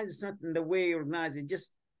organize, it's not in the way you organize, it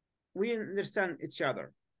just, we understand each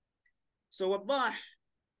other. So Wadah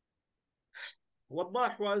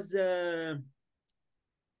was,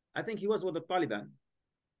 I think he was with the Taliban.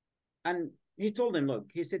 And he told them, look,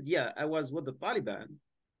 he said, yeah, I was with the Taliban.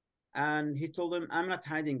 And he told them, I'm not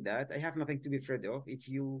hiding that. I have nothing to be afraid of. If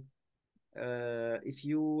you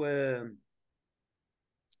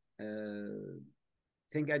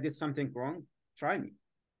think I did something wrong, try me,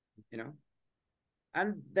 you know.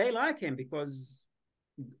 And they like him because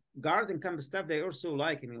guard and camp staff, they also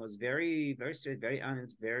like him. He was very, very straight, very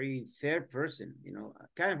honest, very fair person, you know,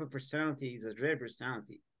 kind of a personality. He's a rare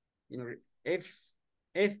personality. You know, if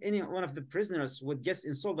any one of the prisoners would just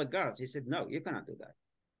insult the guards, he said, no, you cannot do that.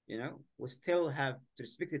 You know, we still have to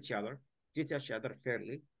respect each other, treat each other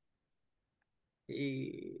fairly.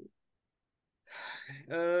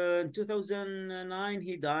 In 2009,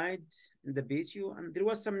 he died in the BTU, and there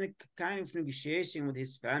was some kind of negotiation with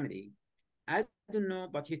his family. I don't know,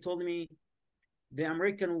 but he told me the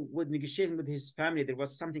American would negotiate with his family. There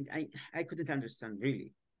was something I couldn't understand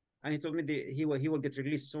really. And he told me he will get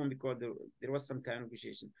released soon because there was some kind of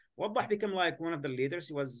negotiation. Wadah became like one of the leaders.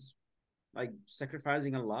 He was like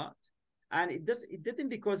sacrificing a lot. And it didn't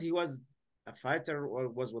because he was a fighter or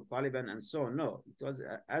was with Taliban and so on. No, it was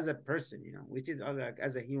as a person, you know, which is like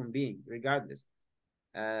as a human being, regardless.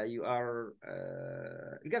 You are,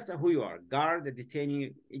 regardless of who you are, guard, a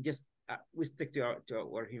detainee, it just, we stick to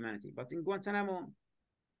our humanity. But in Guantanamo,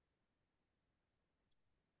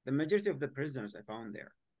 the majority of the prisoners I found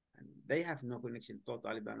there, and they have no connection to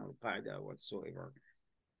Taliban or Qaeda whatsoever.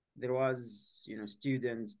 There was, you know,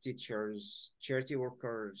 students, teachers, charity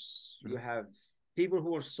workers. You have people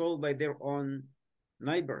who were sold by their own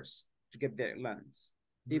neighbors to get their lands.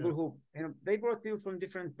 People who, you know, they brought people from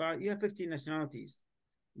different parts. You have 50 nationalities,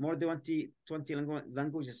 more than 20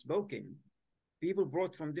 languages spoken. People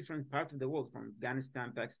brought from different parts of the world, from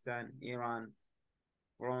Afghanistan, Pakistan, Iran,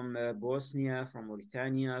 from Bosnia, from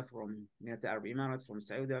Mauritania, from United Arab Emirates, from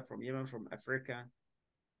Saudi, from Yemen, from Africa.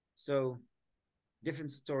 So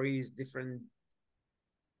different stories, different.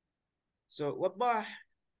 So Wadah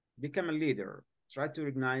become a leader, try to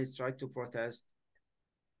organize, try to protest,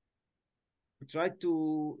 try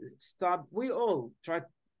to stop. We all try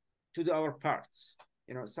to do our parts.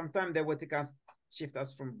 sometimes they would shift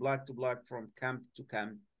us from block to block, from camp to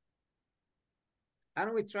camp.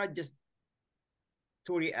 And we tried just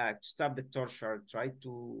to react, stop the torture, try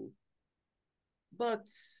to, but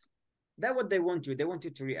that's what they want you. They want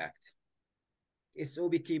you to react.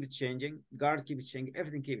 SOB keeps changing, guards keeps changing,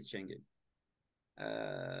 everything keeps changing.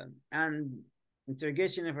 And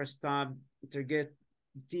interrogation never stopped. Interrogate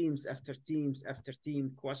teams after teams after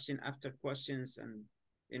team, question after questions, and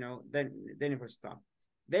then they never stopped.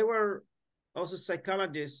 They were also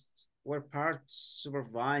psychologists were part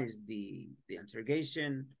supervised the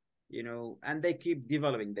interrogation, and they keep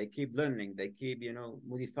developing, they keep learning, they keep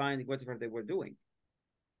modifying whatever they were doing.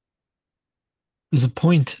 There's a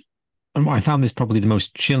point, and I found this probably the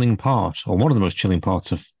most chilling part, or one of the most chilling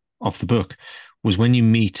parts of the book, was when you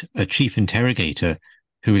meet a chief interrogator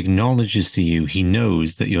who acknowledges to you he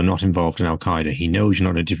knows that you're not involved in Al-Qaeda. He knows you're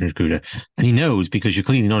not an Egyptian recruiter. And he knows because you're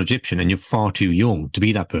clearly not Egyptian and you're far too young to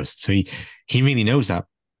be that person. So he really knows that.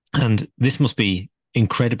 And this must be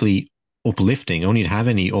incredibly uplifting, only to have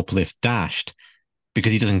any uplift dashed,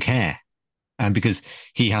 because he doesn't care. And because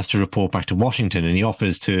he has to report back to Washington, and he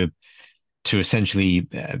offers to essentially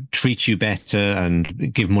treat you better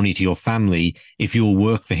and give money to your family if you'll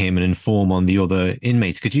work for him and inform on the other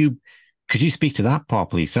inmates. Could you speak to that part,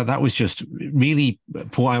 please? That was just really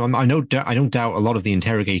poor. I don't doubt a lot of the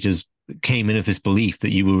interrogators came in with this belief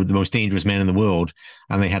that you were the most dangerous man in the world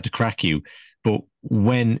and they had to crack you. But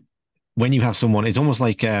when you have someone, it's almost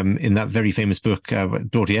like in that very famous book,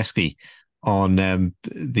 Dostoevsky, on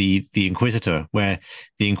the Inquisitor, where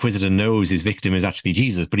the Inquisitor knows his victim is actually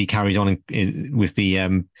Jesus, but he carries on with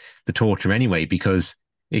the torture anyway because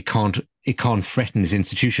it can't threaten his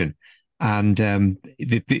institution. And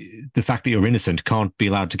the fact that you're innocent can't be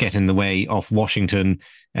allowed to get in the way of Washington,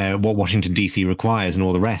 what Washington, D.C. requires and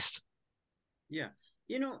all the rest. Yeah.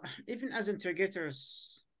 Even as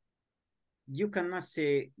interrogators, you cannot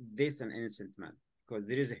say this an innocent man because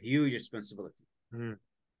there is a huge responsibility. Mm.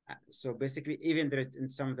 So basically, even there in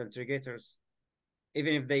some of the interrogators,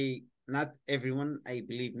 even if not everyone, I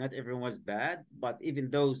believe not everyone was bad, but even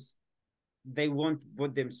those, they won't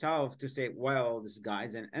put themselves to say, well, this guy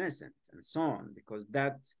is an innocent and so on, because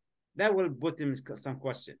that will put them some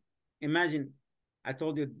question. Imagine, I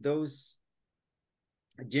told you those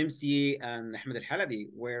James C. and Ahmed al-Halabi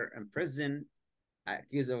were in prison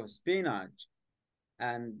accused of espionage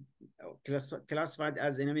and classified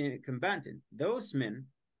as enemy combatant. Those men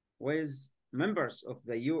was members of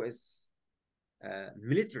the U.S.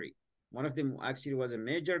 Military. One of them actually was a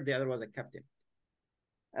major, the other was a captain.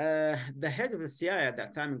 The head of the CIA at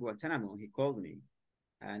that time in Guantanamo, he called me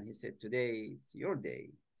and he said, today it's your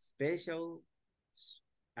day, special.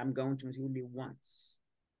 I'm going to meet you only once.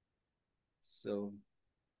 So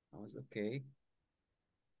I was okay.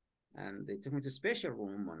 And they took me to a special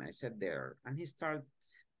room and I sat there and he started,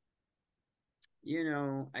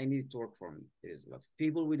 I needed to work for me. There's lots of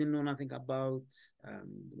people we didn't know nothing about.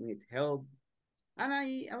 We need help. And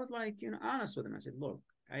I was like, honest with him. I said, look,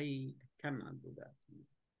 I cannot do that.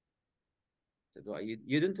 I said, well, you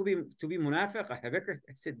didn't to be munafiq, a hypocrite?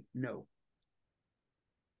 I said, no.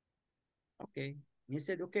 Okay. He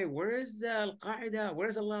said, okay, where is Al-Qaeda? Where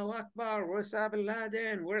is Allahu Akbar? Where is Bin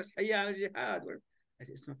Laden? Where is Hayya al-Jihad? I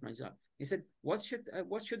said, it's not my job. He said, what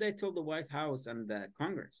should I tell the White House and the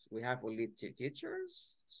Congress? We have only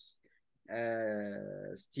teachers,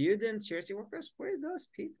 students, charity workers. Where is those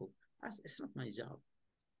people? I said, it's not my job.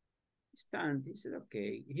 He said,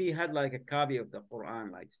 okay. He had like a copy of the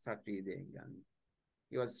Quran, like start reading, and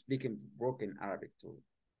he was speaking broken Arabic too.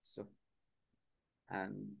 So,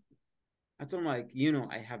 and I told him like,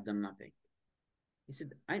 I have done nothing. He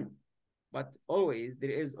said, I know, but there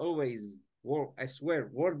is always war. I swear,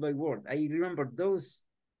 word by word. I remember those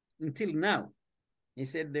until now. He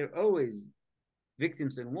said, they're always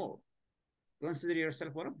victims in war. Consider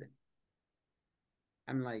yourself one of them.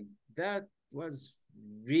 I'm like, that was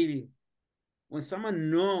really, when someone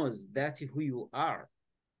knows that's who you are,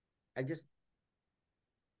 I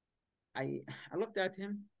looked at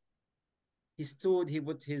him. He stood, he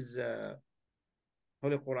put his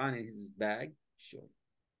Holy Quran in his bag. Sure.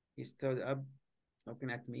 He stood up, looking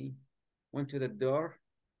at me, went to the door,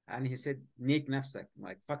 and he said, Nik nafsak,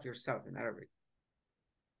 like, fuck yourself in Arabic.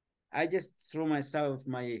 I just threw my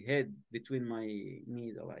head between my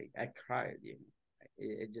knees, like, I cried,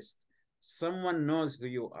 It just, someone knows who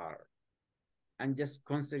you are and just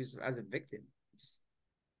consider yourself as a victim.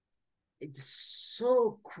 It's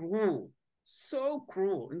so cruel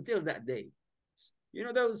until that day.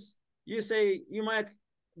 Those, you say, you might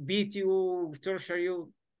beat you, torture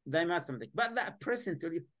you, they might something. But that person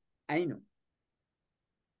told you, I know.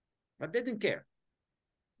 But they didn't care.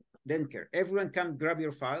 Didn't care. Everyone come grab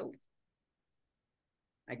your file.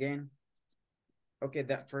 Again, okay,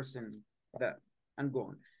 that person, that, and go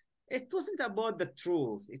on. It wasn't about the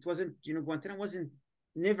truth. It wasn't, Guantanamo wasn't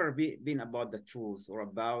never been about the truth or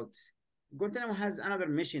about. Guantanamo has another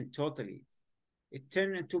mission totally. It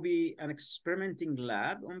turned into be an experimenting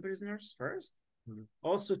lab on prisoners first,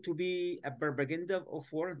 also to be a propaganda of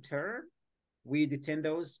war and terror. We detain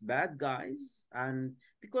those bad guys, and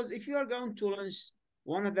because if you are going to launch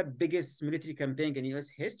one of the biggest military campaigns in U.S.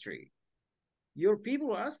 history, your people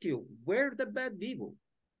will ask you, where are the bad people?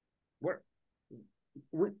 Where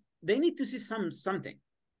they need to see something.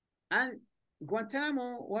 And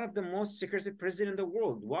Guantanamo, one of the most secretive prisons in the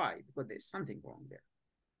world. Why? Because there's something wrong there.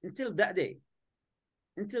 Until that day,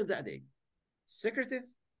 secretive,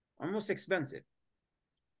 almost expensive.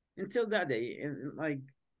 Until that day, and like,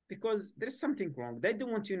 because there's something wrong. They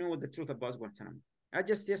don't want you to know the truth about Guantanamo. I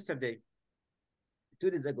just yesterday, 3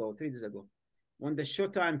 days ago, when the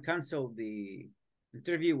Showtime canceled the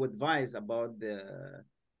interview with Vice about the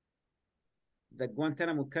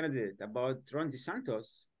Guantanamo candidate, about Ron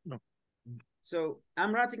DeSantos. No. So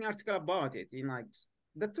I'm writing an article about it. Like,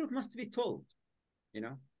 the truth must be told,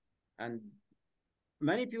 and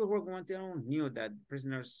many people who are Guantanamo knew that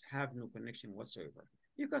prisoners have no connection whatsoever.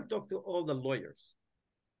 You can talk to all the lawyers.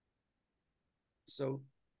 So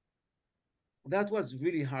that was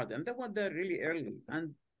really hard, and that was there really early,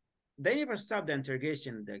 and they never stopped the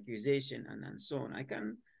interrogation, the accusation, and so on. I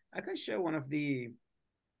can share one of the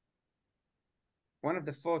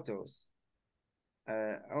photos.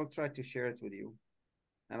 I'll try to share it with you,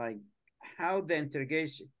 and like how the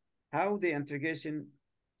interrogation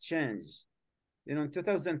changed. In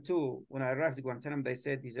 2002, when I arrived at Guantanamo, they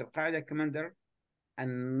said he's Al Qaeda commander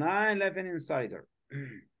and 9/11 insider.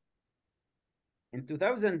 In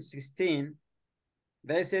 2016,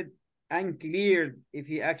 they said unclear if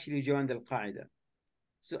he actually joined Al Qaeda.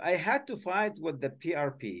 So I had to fight with the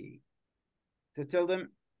PRP to tell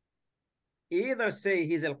them either say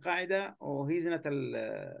he's Al Qaeda or he's not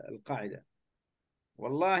Al Qaeda.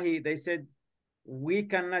 Wallahi, they said we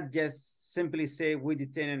cannot just simply say we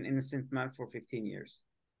detain an innocent man for 15 years.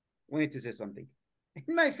 We need to say something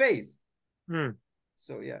in my face.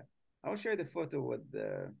 So yeah, I'll share the photo with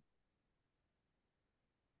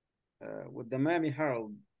the Miami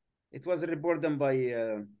Herald. It was reported done by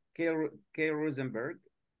Kay Rosenberg.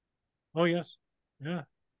 Oh yes, yeah,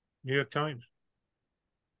 New York Times.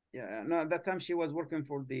 Yeah, no, at that time she was working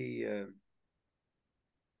for the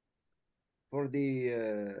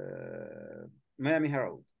Miami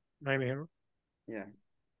Herald. Miami Herald. Yeah.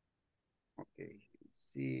 Okay.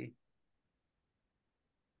 See.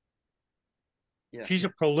 Yeah. She's a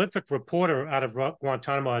prolific reporter out of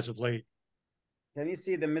Guantanamo as of late. Can you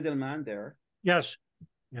see the middleman there? Yes.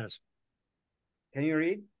 Yes. Can you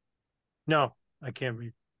read? No, I can't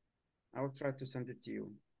read. I will try to send it to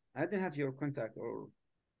you. I didn't have your contact, or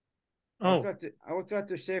I will try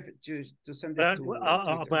to share it to send it to.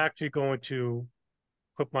 I'm actually going to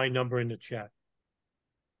put my number in the chat.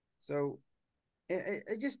 So,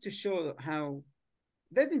 just to show how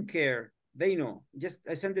they didn't care. They know. Just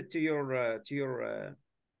I send it to your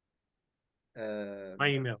my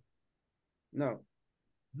email. No.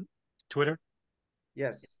 Twitter?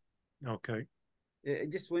 Yes. Okay.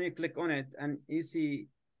 Just when you click on it and you see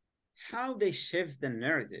how they shift the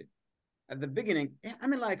narrative. At the beginning, I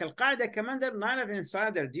mean, like Al Qaeda commander, 9/11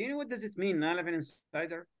 insider. Do you know what does it mean, 9/11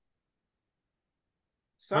 insider?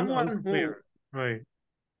 Someone who, right.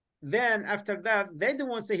 Then after that, they don't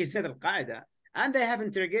want to say he said Al Qaeda, and they have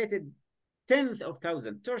interrogated tens of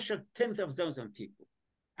thousands, tortured tens of thousands of people.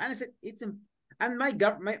 And I said, and my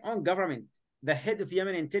own government, the head of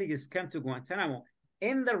Yemen intelligence, came to Guantanamo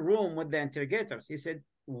in the room with the interrogators. He said,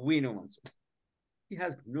 we know Mansoor. He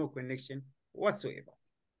has no connection whatsoever.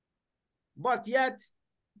 But yet,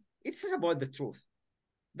 it's not about the truth.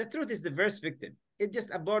 The truth is the first victim. It's just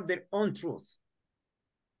about their own truth.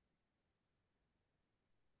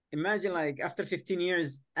 Imagine, like, after 15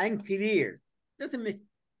 years, unclear. Doesn't make...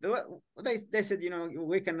 They said,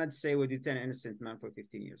 we cannot say we detain an innocent man for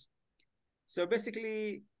 15 years. So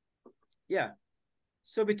basically, yeah.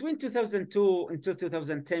 So between 2002 until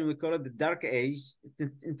 2010, we call it the dark age,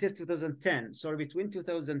 until 2010. So between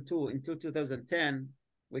 2002 until 2010,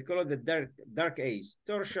 we call it the dark age.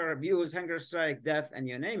 Torture, abuse, hunger strike, death, and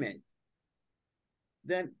you name it.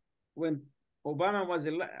 Then when Obama was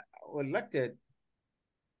elected,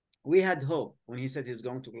 we had hope when he said he's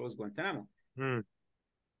going to close Guantanamo.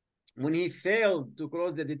 When he failed to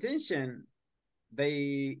close the detention,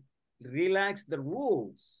 they relaxed the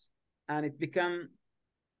rules and it became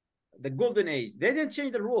the golden age. They didn't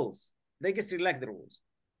change the rules. They just relaxed the rules.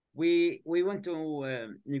 we went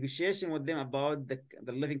to negotiation with them about the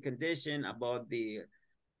living condition, about the,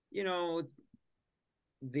 you know,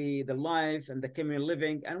 the life and the communal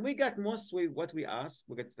living, and we got mostly what we asked.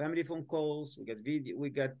 We got family phone calls, we got video,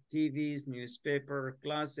 we got TVs, newspaper,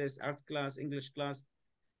 classes, art class, English class,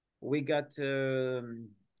 we got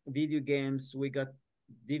video games, we got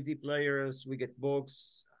DVD players, we got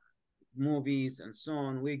books, movies, and so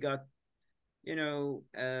on. We got, you know,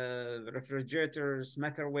 refrigerators,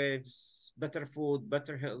 microwaves, better food,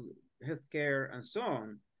 better health care, and so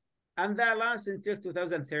on. And that lasts until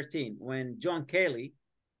 2013, when John Kelly,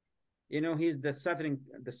 you know, he's the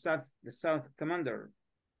South commander.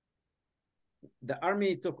 The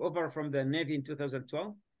army took over from the Navy in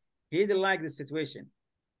 2012. He didn't like the situation.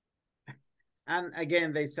 And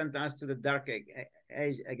again, they sent us to the dark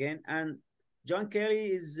age again. And John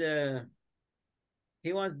Kelly is,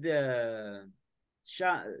 he was the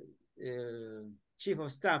chief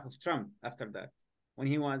of staff of Trump after that, when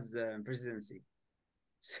he was presidency.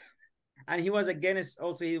 And he was against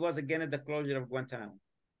the closure of Guantanamo.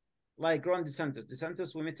 Like Ron DeSantis.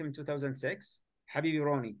 DeSantis, we met him in 2006. Habibi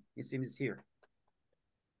Roni, he seems here.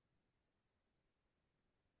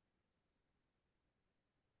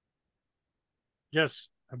 Yes,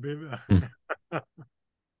 Habibi.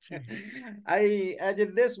 I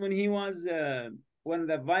did this when he was when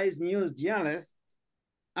the Vice News journalist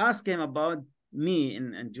asked him about me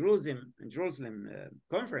in Jerusalem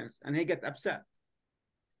conference, and he got upset.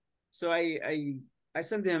 So I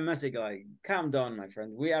sent him a message like, "Calm down, my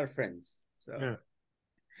friend. We are friends." So, Yeah.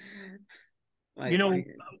 Like, you know,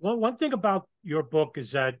 one thing about your book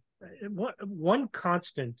is that one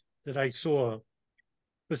constant that I saw,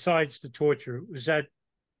 besides the torture, was that,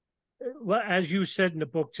 well, as you said in the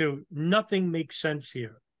book too, nothing makes sense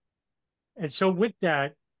here. And so with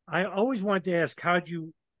that, I always wanted to ask, how did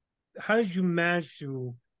you manage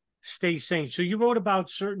to stay sane? So you wrote about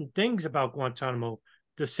certain things about Guantanamo,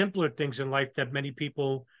 the simpler things in life that many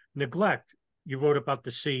people neglect. You wrote about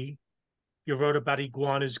the sea. You wrote about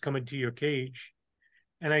iguanas coming to your cage,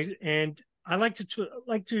 and I like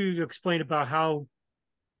to explain about how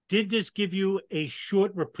did this give you a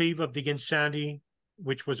short reprieve of the insanity,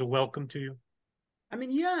 which was a welcome to you? I mean,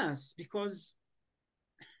 yes, because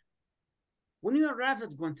when you arrived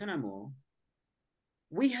at Guantanamo,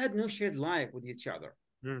 we had no shared life with each other.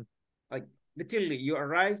 Mm. Like literally, you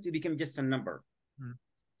arrived, you became just a number. Mm.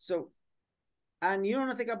 So, and you know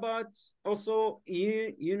nothing about also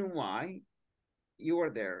you know why you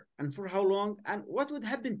were there and for how long and what would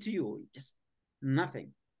happen to you. Just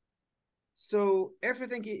nothing. So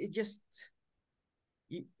everything it just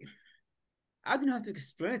I don't know how to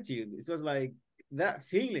explain it to you. It was like that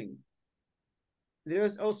feeling. There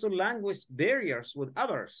is also language barriers with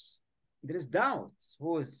others. There is doubt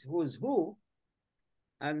who is who,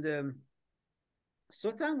 and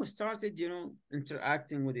so time we started, you know,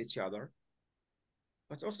 interacting with each other.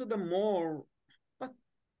 But also the more, but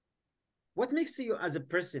what makes you as a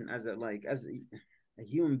person, as a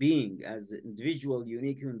human being, as an individual,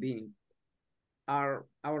 unique human being, are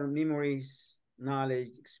our memories,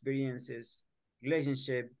 knowledge, experiences,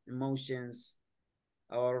 relationship, emotions,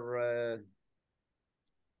 our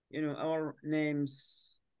you know, our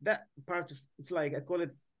names. That part of it's like I call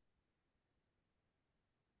it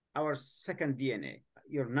our second DNA,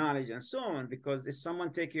 your knowledge and so on. Because if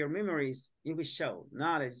someone take your memories, you will show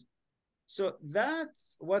knowledge. So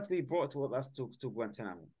that's what we brought with us to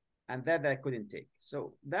Guantanamo, and that I couldn't take.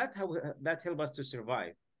 So that helped us to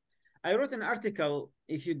survive. I wrote an article,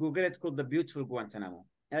 if you Google it, called "The Beautiful Guantanamo."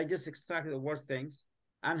 I just extracted the worst things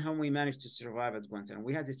and how we managed to survive at Guantanamo.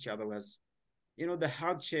 We had each other as, you know, the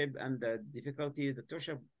hardship and the difficulties. The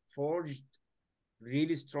torture forged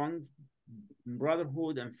really strong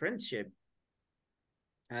brotherhood and friendship,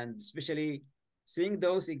 and especially seeing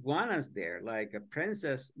those iguanas there, like a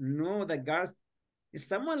princess. No, the guards, if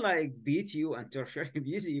someone like beat you and torture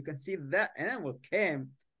you can see that animal came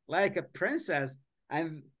like a princess,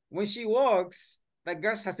 and when she walks, the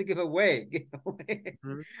guards has to give away.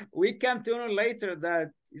 Mm-hmm. We come to know later that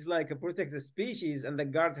it's like a protected species, and the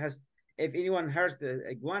guard has, if anyone hurts the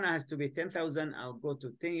iguana, has to be 10,000. I'll go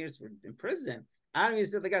to 10 years in prison. And we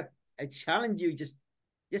said, the guard, I challenge you just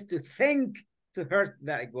to think to hurt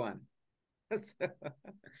that iguana.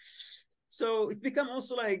 So it become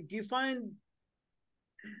also like you find,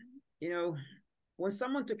 you know, when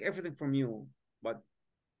someone took everything from you, but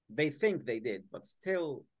they think they did, but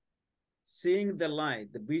still seeing the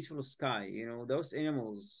light, the beautiful sky, you know, those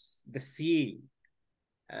animals, the sea,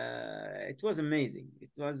 it was amazing.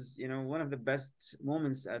 It was, you know, one of the best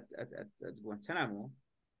moments at Guantanamo,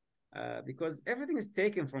 because everything is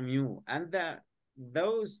taken from you, and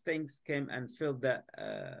those things came and filled that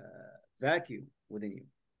vacuum within you.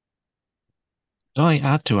 Can I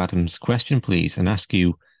add to Adam's question, please, and ask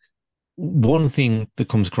you one thing that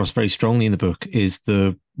comes across very strongly in the book is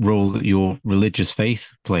the role that your religious faith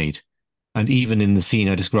played. And even in the scene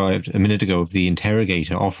I described a minute ago of the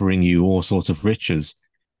interrogator offering you all sorts of riches,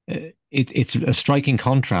 it's a striking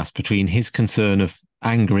contrast between his concern of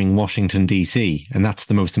angering Washington, D.C., and that's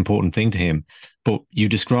the most important thing to him. But you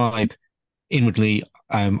describe inwardly,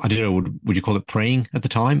 I don't know, would you call it praying at the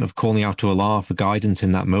time, of calling out to Allah for guidance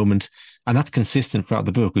in that moment? And that's consistent throughout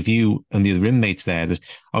the book with you and the other inmates there. That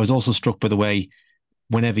I was also struck by the way,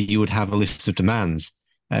 whenever you would have a list of demands,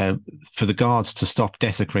 for the guards to stop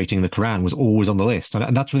desecrating the Quran was always on the list.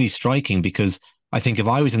 And that's really striking because I think if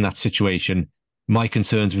I was in that situation, my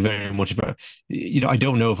concerns were very much about, I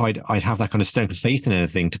don't know if I'd have that kind of strength of faith in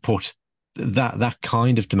anything to put that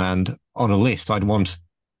kind of demand on a list. I'd want,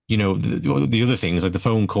 the other things like the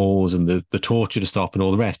phone calls and the torture to stop and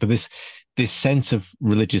all the rest. But this sense of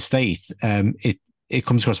religious faith, it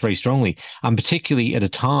comes across very strongly, and particularly at a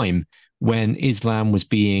time when Islam was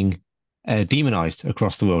being demonized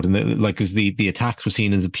across the world, and as the attacks were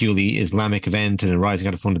seen as a purely Islamic event and a rising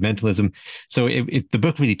out of fundamentalism. So the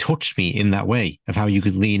book really touched me in that way of how you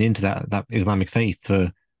could lean into that Islamic faith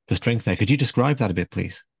for the strength there. Could you describe that a bit,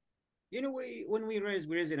 please? When we raise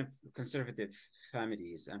in a conservative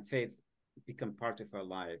families, and faith become part of our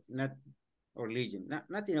life, not or religion,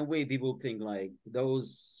 not in a way people think like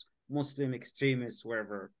those Muslim extremists,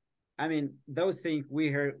 wherever. I mean, those things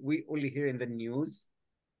we only hear in the news,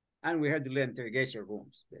 and we heard the interrogation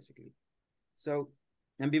rooms, basically. So,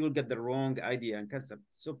 and people get the wrong idea and concept.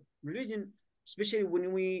 So religion, especially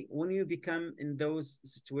when you become in those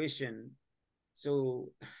situations,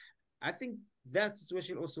 so I think that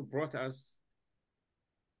situation also brought us.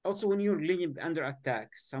 Also, when you're living under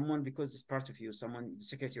attack, someone, because it's part of you, someone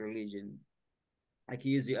secret your religion, like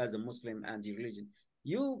use you as a Muslim and your religion,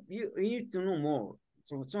 you need to know more.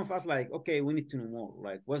 So some of us like, okay, we need to know more,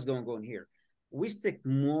 like what's going on here. We stick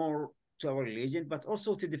more to our religion, but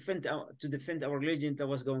also to defend our religion, that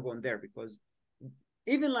was going on there. Because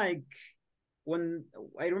even like when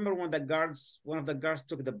I remember one of the guards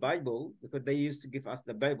took the Bible, because they used to give us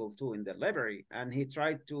the Bible too in the library, and he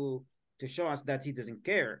tried to show us that he doesn't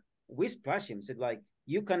care. We splashed him, said like,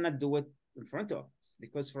 you cannot do it in front of us,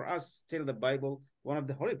 because for us still the Bible one of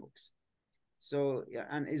the holy books. So yeah,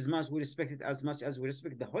 and as much we respect it as much as we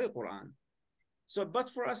respect the Holy Quran. So, but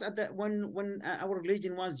for us at that when our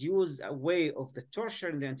religion was used a way of the torture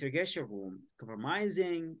in the interrogation room,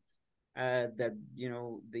 compromising, that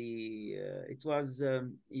it was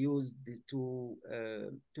used to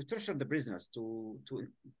torture the prisoners, to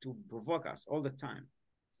provoke us all the time.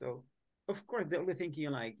 So of course the only thing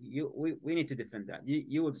we need to defend that.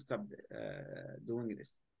 You would stop doing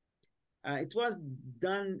this. It was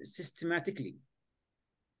done systematically,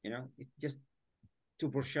 it just to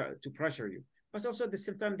pressure you. But also at the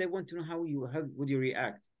same time, they want to know how would you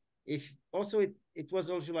react. If also it was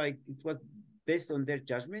also like, it was based on their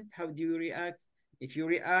judgment. How do you react? If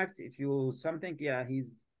you something, yeah,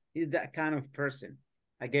 he's that kind of person.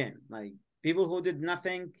 Again, like people who did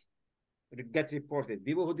nothing get reported.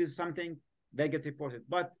 People who did something, they get reported.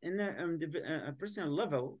 But in a personal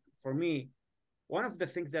level, for me, one of the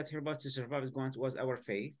things that helped us to survive was our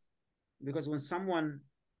faith. Because when someone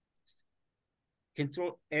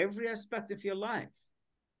control every aspect of your life.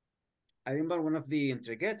 I remember one of the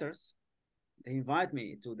interrogators, he invited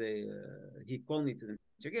me he called me to the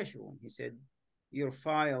interrogation room. He said, your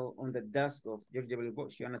file on the desk of George W.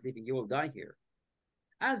 Bush, you're not leaving, you will die here.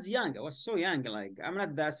 As young, I was so young, like I'm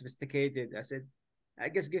not that sophisticated. I said, I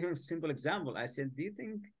guess give him a simple example. I said, do you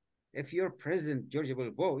think if you're President George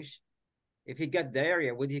W. Bush, if he got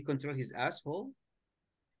diarrhea, would he control his asshole?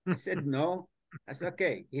 He said, no. I said,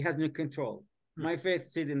 okay, he has no control. My faith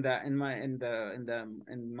sit in my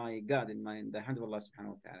God, in the hand of Allah subhanahu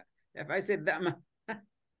wa ta'ala. If I said that,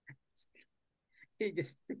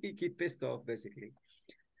 he pissed off basically.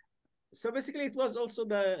 So basically it was also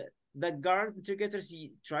the guard interrogators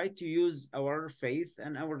tried to use our faith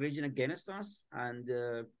and our religion against us. And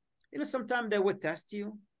sometimes they would test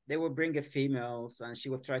you. They would bring a females and she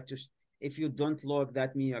would try to, if you don't look,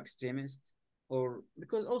 that means you're extremist. Or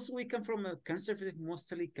because also we come from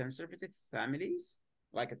mostly conservative families,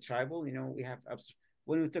 like a tribal, we have,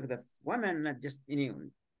 when we took the women, not just,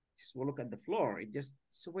 just we'll look at the floor. It's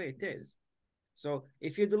the way it is. So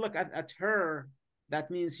if you do look at her, that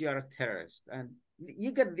means you are a terrorist. And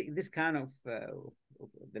you get this kind of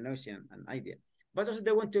the notion and idea. But also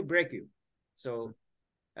they want to break you. So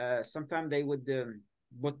sometimes they would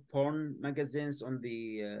put porn magazines on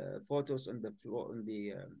the photos on the floor on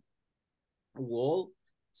the wall.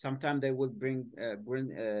 Sometimes they would bring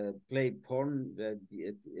play porn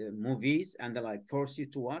movies and they like force you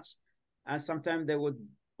to watch, and sometimes they would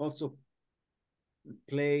also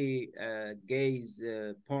play gays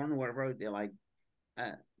porn wherever they like.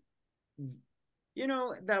 Uh,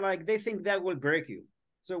 that like they think that will break you.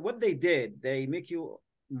 So what they did, they make you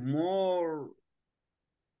more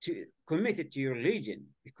committed to your religion,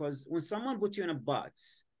 because when someone put you in a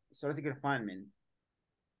box, solitary confinement,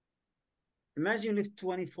 imagine you live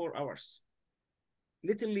 24 hours.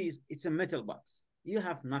 Literally, it's a metal box. You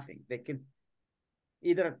have nothing. They can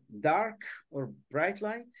either dark or bright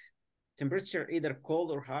light, temperature either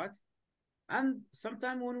cold or hot. And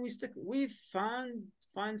sometimes when we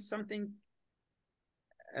find something.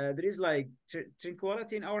 There is like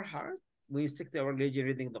tranquility in our heart. We stick to our religion,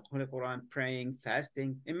 reading the Holy Quran, praying,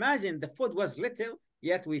 fasting. Imagine the food was little,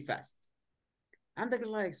 yet we fast. And the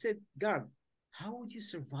guy said, God, how would you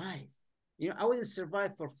survive? I wouldn't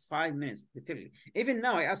survive for 5 minutes, literally. Even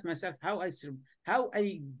now, I ask myself how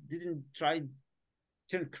I didn't try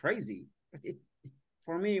turn crazy. But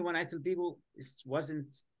for me, when I tell people,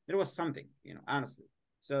 there was something, honestly.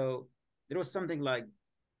 So there was something like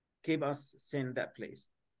keep us in that place.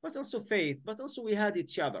 But also faith, but also we had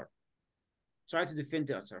each other. Try to defend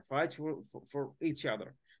ourselves, fight for each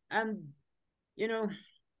other. And,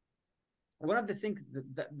 one of the things,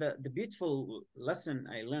 the beautiful lesson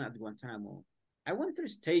I learned at Guantanamo, I went through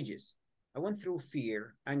stages. I went through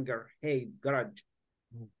fear, anger, hate, grudge.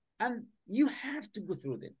 And you have to go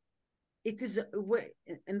through them. It is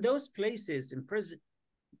in those places in prison,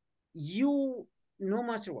 no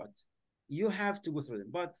matter what, you have to go through them.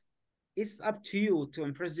 But it's up to you to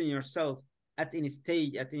imprison yourself at any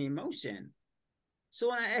stage, at any emotion. So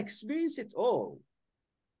when I experience it all,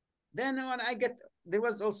 then when there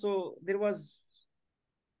was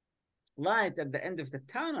light at the end of the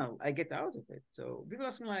tunnel, I get out of it. So people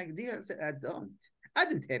ask me like, do you? I said, I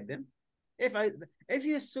didn't hate them. If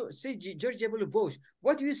you say George W. Bush,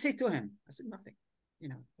 what do you say to him? I said nothing.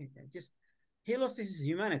 He lost his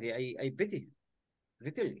humanity. I pity him,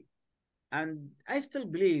 literally. And I still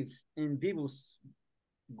believe in people's,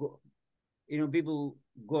 people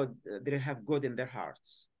God, they have God in their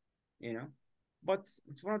hearts, But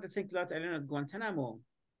it's one of the things that I learned at Guantanamo,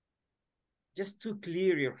 just to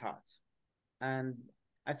clear your heart. And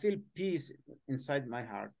I feel peace inside my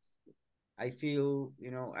heart. I feel,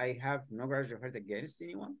 I have no grudge or hurt against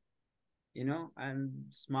anyone, and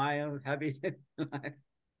smile, happy.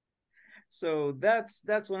 So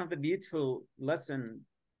that's one of the beautiful lessons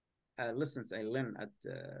I learned at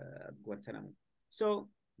Guantanamo. So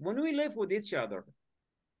when we live with each other,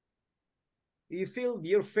 you feel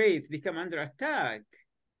your faith become under attack,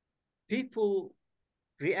 people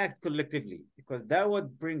react collectively, because that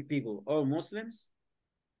would bring people, all Muslims,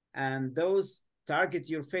 and those target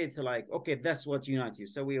your faith like, okay, that's what unites you.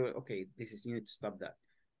 So we were, okay, you need to stop that.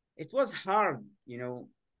 It was hard,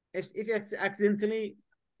 if it's accidentally,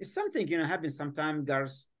 it's something, happens sometimes,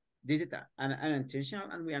 guards did it unintentional,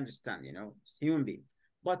 and we understand, it's human being.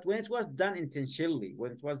 But when it was done intentionally,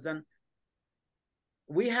 when it was done,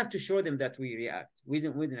 we have to show them that we react. We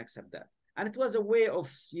didn't accept that. And it was a way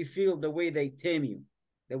of, you feel the way they tame you,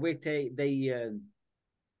 the way they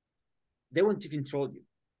want to control you.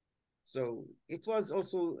 So it was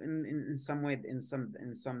also in some way, in some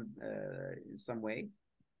way.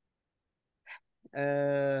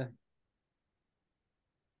 In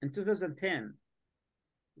 2010,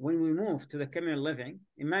 when we moved to the communal living,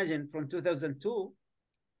 imagine from 2002,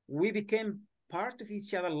 we became part of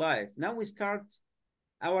each other's life. Now we start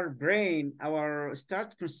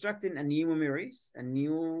start constructing a new memories, a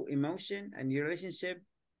new emotion, a new relationship,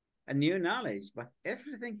 a new knowledge, but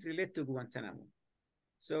everything related to Guantanamo.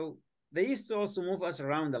 So they used to also move us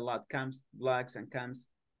around a lot, camps, blocks and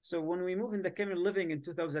camps. So when we moved in the communal living in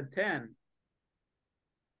 2010,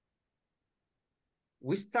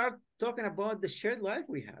 we start talking about the shared life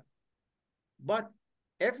we have, but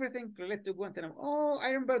everything related to Guantanamo. Oh,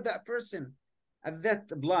 I remember that person at that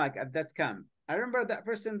block, at that camp. I remember that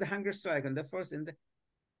person, the hunger strike, and the first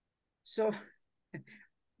So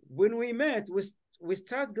when we met, we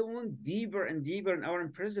start going deeper and deeper in our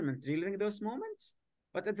imprisonment, reliving those moments.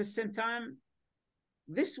 But at the same time,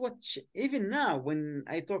 even now, when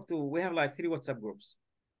I talk to, we have like 3 WhatsApp groups,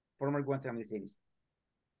 former Guantanamo detainees.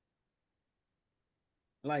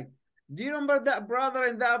 Like, do you remember that brother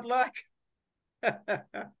in that block?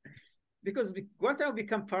 Because Guantanamo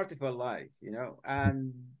become part of our life,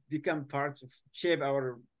 and become part of, shape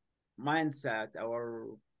our mindset, our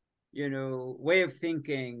way of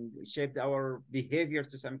thinking, shaped our behavior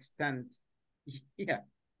to some extent. Yeah.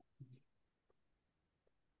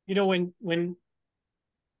 When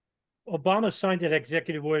Obama signed that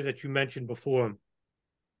executive order that you mentioned before,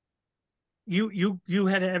 you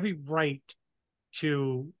had every right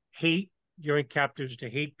to hate your captors, to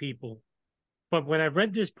hate people. But when I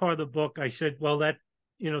read this part of the book, I said, well, this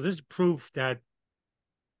is proof that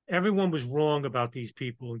everyone was wrong about these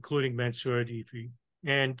people, including Mansoor Adaiyfi.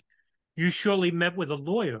 And you surely met with a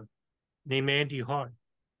lawyer named Andy Hart.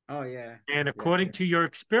 Oh, yeah. And according Exactly. to your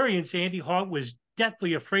experience, Andy Hart was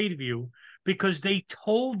deathly afraid of you because they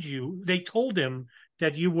told him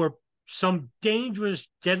that you were some dangerous,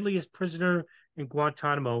 deadliest prisoner in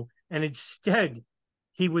Guantanamo. And instead,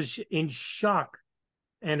 he was in shock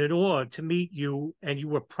and in awe to meet you. And you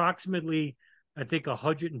were approximately, I think,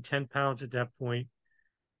 110 pounds at that point.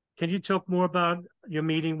 Can you talk more about your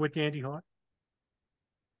meeting with Andy Hart?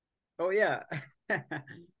 Oh, yeah.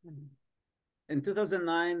 In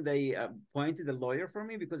 2009, they appointed a lawyer for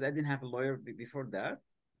me because I didn't have a lawyer before that.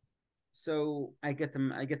 So I get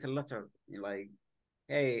a letter like,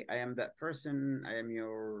 hey, I am that person. I am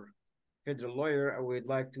your federal lawyer. I would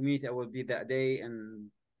like to meet. I will be that day in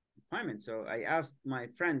appointment. So I asked my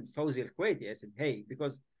friend Fawzi al-Kuwaiti. I said, hey,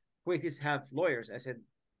 because Kuwaitis have lawyers. I said,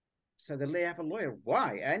 suddenly I have a lawyer.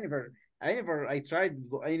 Why? I never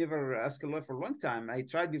asked a lawyer for a long time. I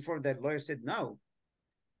tried before that lawyer said no.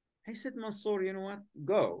 I said, Mansoor, you know what?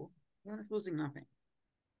 Go. You're not losing nothing.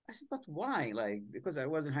 I said, but why? Like, because I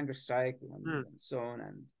was in hunger strike and so on.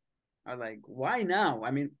 And I like, why now?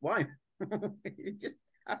 I mean, why? Just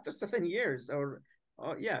after 7 years or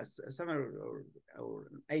yes,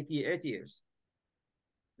 8 years.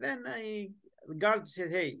 Then the guard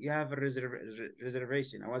said, hey, you have a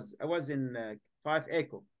reservation. I was in 5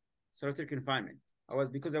 Echo, solitary confinement.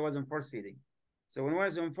 Because I was on force feeding. So when I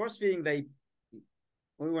was on force feeding,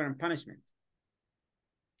 we were in punishment.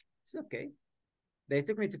 It's okay. They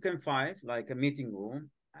took me to Camp 5, like a meeting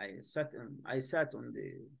room. I sat on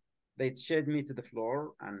they chained me to the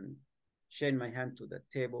floor and chained my hand to the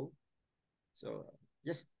table. So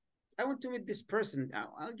just, I want to meet this person. I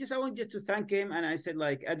want just to thank him. And I said,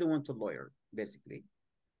 like, I don't want a lawyer, basically.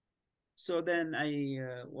 So then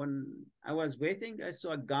when I was waiting, I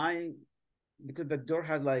saw a guy, because the door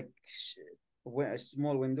has like a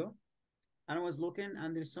small window. And I was looking,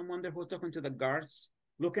 and there's someone there who was talking to the guards,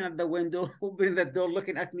 looking at the window, opening the door,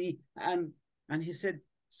 looking at me. And he said,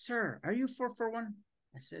 sir, are you 441?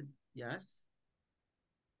 I said, yes.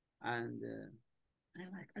 And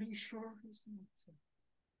I'm like, are you sure?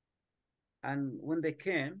 And when they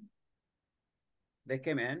came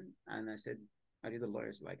in, and I said, are you the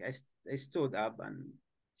lawyers? Like, I stood up and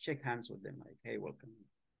shake hands with them, like, hey, welcome.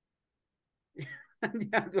 And the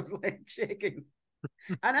hand was like shaking.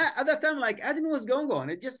 And at that time, like, I didn't know what's going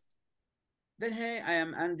on. It just, then, hey, I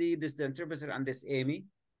am Andy, this is the interpreter, and this Amy.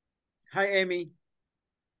 Hi, Amy.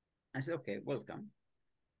 I said, okay, welcome.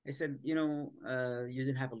 I said, you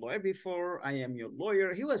didn't have a lawyer before. I am your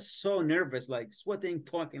lawyer. He was so nervous, like sweating,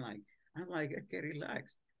 talking, like, I'm like, okay,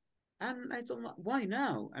 relax. And I told him, why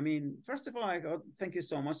now? I mean, first of all, I go, thank you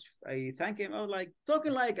so much. I thank him. I was like,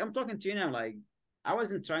 talking like I'm talking to you now. Like, I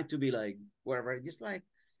wasn't trying to be like, whatever. Just like,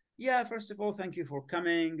 yeah, first of all, thank you for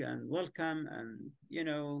coming and welcome.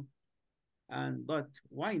 But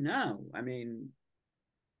why now? I mean,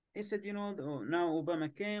 he said, now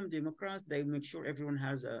Obama came, Democrats, they make sure everyone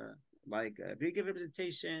has a bigger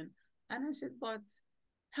representation. And I said, but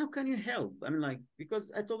how can you help? I mean, like,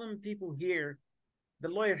 because I told them people here, the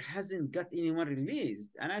lawyer hasn't got anyone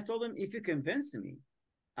released. And I told him, if you convince me,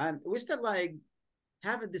 and we still like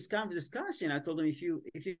have this kind of discussion. I told him, if you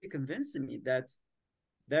convince me that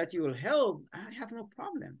you will help, I have no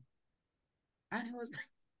problem. And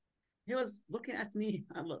he was looking at me.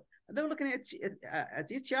 And look, they were looking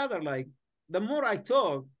at each other. Like, the more I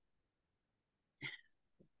talk,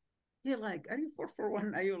 he like, are you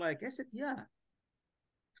 441? Are you like? I said, yeah.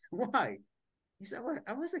 Why? He said, well,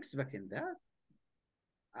 I was expecting that.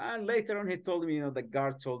 And later on, he told me, the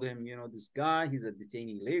guard told him, this guy, he's a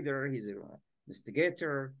detainee leader, he's an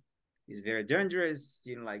investigator, he's very dangerous,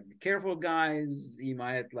 like, be careful, guys, he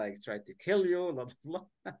might like try to kill you, blah, blah,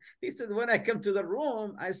 blah. He said, when I come to the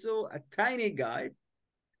room, I saw a tiny guy.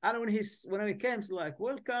 And when he came, he's like,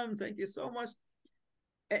 welcome, thank you so much.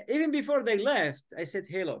 Even before they left, I said,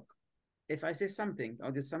 hey, look, if I say something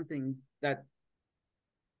or there's something that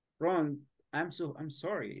wrong, I'm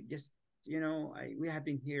sorry. Just, we have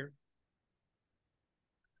been here.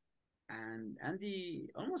 And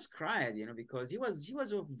Andy almost cried, because he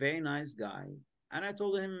was a very nice guy. And I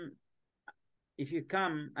told him, if you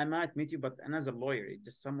come, I might meet you, but another lawyer,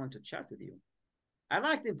 just someone to chat with you. I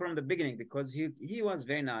liked him from the beginning because he was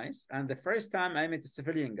very nice. And the first time I met a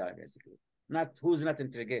civilian guy, basically, who's not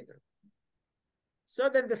interrogator. So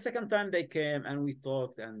then the second time they came and we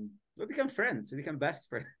talked and we became friends. We became best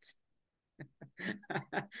friends.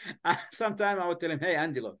 Sometime I would tell him, hey,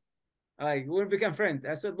 Andy, look, like we become friends.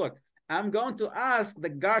 I said, look, I'm going to ask the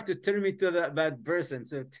guard to turn me to the bad person.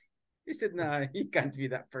 So he said, no, he can't be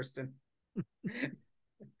that person.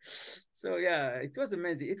 So yeah, it was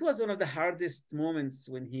amazing. It was one of the hardest moments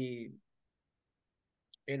when he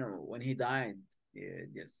died. Yeah,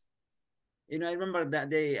 just I remember that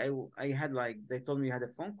day I had like they told me I had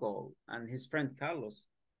a phone call and his friend Carlos.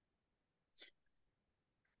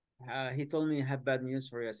 He told me I have bad news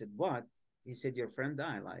for you. I said, what? He said, your friend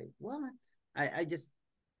died. Like, what? I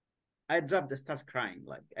dropped, I started crying.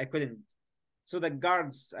 Like I couldn't. So the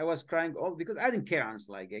guards, I was crying all because I didn't care.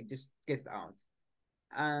 Honestly, like I just get out.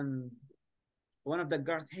 And one of the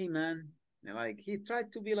guards, hey man, like he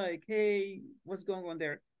tried to be like, hey, what's going on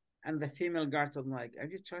there? And the female guard told me, like,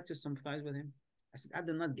 have you tried to sympathize with him? I said, I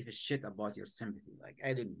do not give a shit about your sympathy. Like,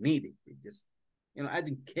 I didn't need it. It just, I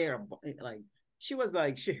didn't care about it. Like, she was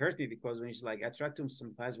like, she hurt me because when she's like, I tried to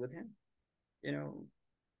sympathize with him,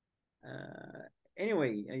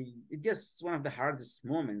 anyway, it gets one of the hardest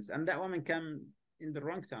moments. And that woman came in the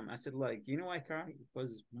wrong time. I said, like, why I cry?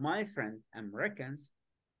 Because my friend, Americans,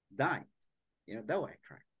 died. That why I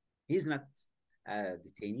cry. He's not a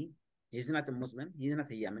detainee. He's not a Muslim. He's not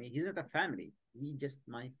a Yemeni. He's not a family. He's just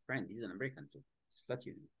my friend. He's an American too. Just let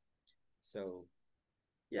you know. So,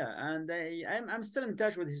 yeah, and I'm still in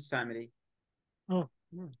touch with his family. Oh,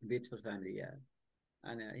 yeah. Beautiful family, yeah.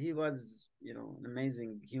 And he was, an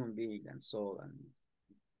amazing human being and soul. And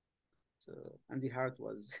so Andy Hart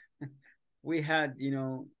was. We had,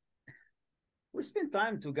 we spent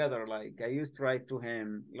time together. Like I used to write to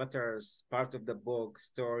him letters, part of the book,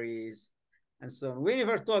 stories, and so on. We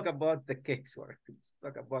never talk about the casework. We just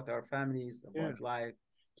talk about our families, about life.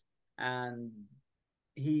 And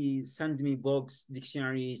he sent me books,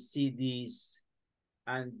 dictionaries, CDs,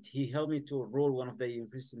 and he helped me to enroll one of the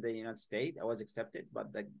universities in the United States. I was accepted,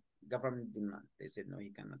 but the government did not. They said no,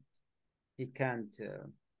 he cannot. He can't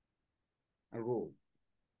enroll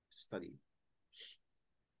to study.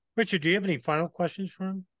 Richard, do you have any final questions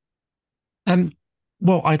for him?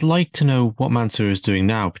 Well, I'd like to know what Mansoor is doing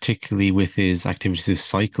now, particularly with his activities, his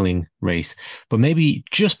cycling race. But maybe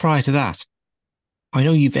just prior to that, I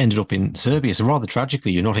know you've ended up in Serbia, so rather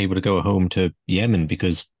tragically, you're not able to go home to Yemen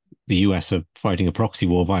because the US are fighting a proxy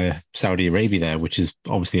war via Saudi Arabia there, which is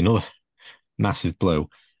obviously another massive blow.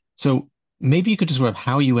 So maybe you could describe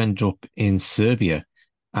how you ended up in Serbia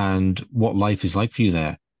and what life is like for you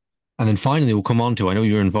there. And then finally, we'll come on to, I know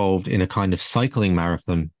you're involved in a kind of cycling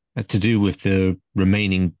marathon to do with the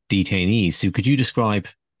remaining detainees. So could you describe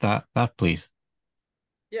that please?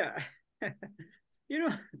 Yeah.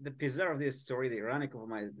 The bizarre of this story, the ironic of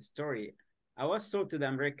the story, I was sold to the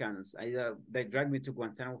Americans. They dragged me to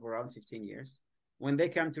Guantanamo for around 15 years. When they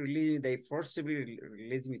came to release me, they forcibly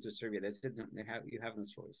released me to Serbia. They said, no, you have no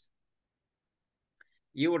choice.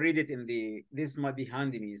 You will read it this might be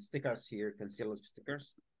behind me, stickers here, concealed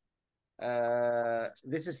stickers.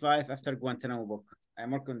 This is Life After Guantanamo book.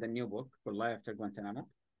 I'm working on the new book called Life After Guantanamo.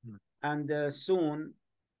 And soon,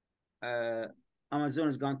 Amazon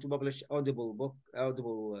is going to publish audiobook,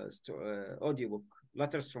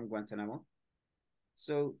 Letters from Guantanamo.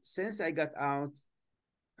 So since I got out,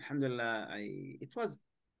 alhamdulillah, it was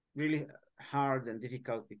really hard and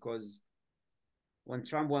difficult because when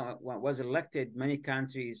Trump was elected, many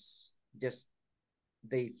countries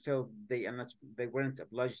they felt they weren't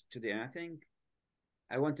obliged to do anything.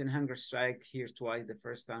 I went in hunger strike here twice, the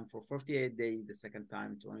first time for 48 days, the second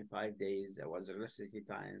time 25 days. I was arrested 3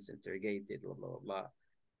 times, interrogated, blah, blah, blah.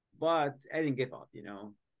 But I didn't give up,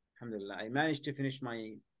 Alhamdulillah. I managed to finish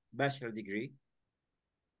my bachelor degree.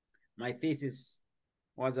 My thesis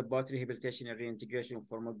was about rehabilitation and reintegration of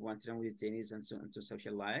former Guantanamo detainees into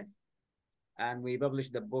social life. And we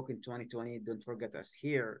published the book in 2020, Don't Forget Us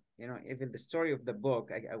Here. Even the story of the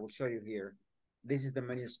book, I will show you here. This is the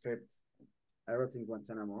manuscript I wrote in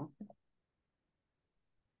Guantanamo.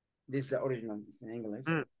 This is the original, it's in English.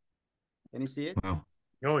 Can you see it? Wow.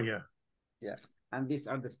 Oh, yeah. Yeah. And these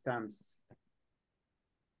are the stamps.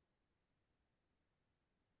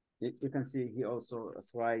 You can see he also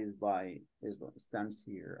thrived by his stamps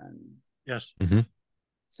here. And yes. Mm-hmm.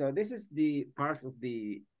 So this is the part of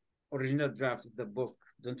the original draft of the book,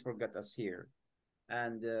 Don't Forget Us Here.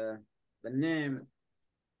 And the name,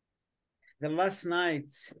 the last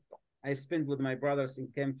night I spent with my brothers in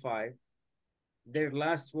Camp 5, their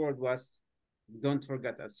last word was don't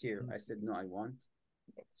forget us here. I said, no, I won't.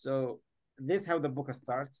 So this is how the book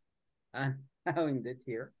starts, and how end it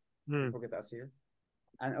here. Don't forget us here.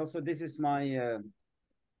 And also, this is my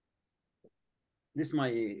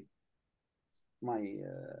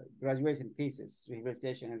graduation thesis,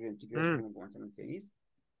 rehabilitation and reintegration of Guantanamo detainees.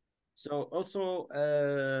 So also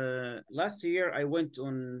last year I went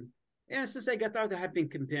on, and since I got out, I have been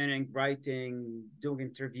campaigning, writing, doing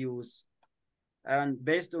interviews. And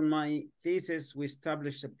based on my thesis, we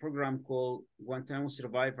established a program called Guantanamo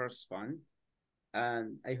Survivors Fund.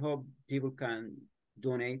 And I hope people can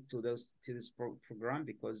donate to this program,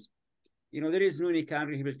 because there is no any kind of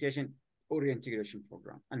rehabilitation or reintegration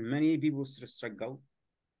program, and many people struggle.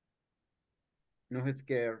 No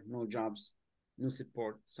healthcare, no jobs, no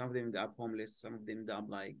support. Some of them end up homeless. Some of them end up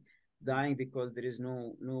like dying because there is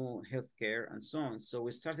no healthcare and so on. So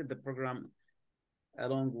we started the program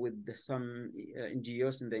along with some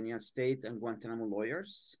NGOs in the United States and Guantanamo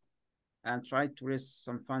lawyers, and tried to raise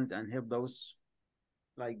some fund and help those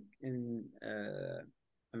like in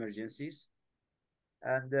emergencies.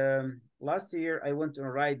 And last year I went on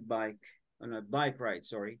a bike ride,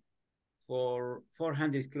 for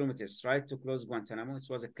 400 kilometers, right, to close Guantanamo. This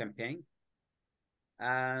was a campaign.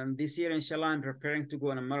 And this year, inshallah, I'm preparing to go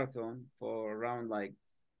on a marathon for around like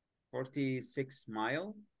 46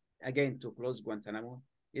 miles, again, to close Guantanamo.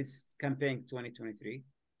 It's campaign 2023.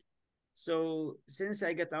 So since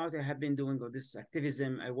I got out, I have been doing all this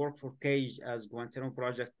activism. I work for CAGE as Guantanamo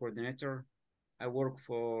Project Coordinator. I work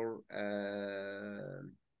for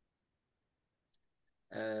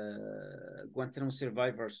Guantanamo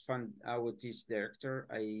Survivors Fund Outreach Director.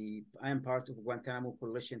 I am part of Guantanamo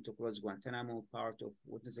Coalition to Close Guantanamo, part of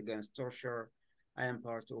Witness Against Torture. I am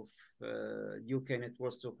part of UK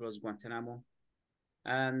Networks to Close Guantanamo.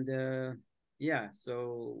 And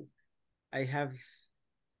so I have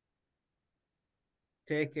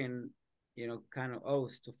taken, kind of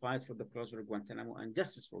oath to fight for the closure of Guantanamo and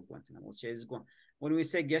justice for Guantanamo, which is, when we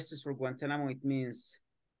say justice for Guantanamo, it means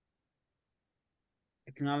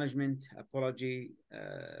acknowledgement, apology,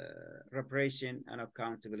 reparation, and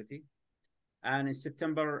accountability. And in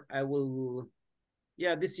September,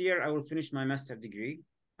 this year, I will finish my master's degree,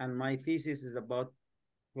 and my thesis is about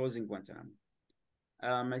closing Guantanamo.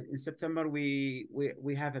 In September, we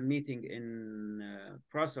have a meeting in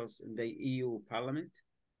Brussels in the EU Parliament,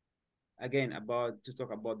 again, to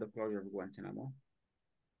talk about the closure of Guantanamo.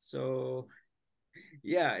 So,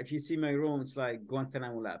 if you see my room, it's like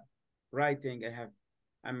Guantanamo Lab. Writing, I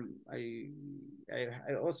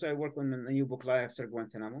work on a new book, Life After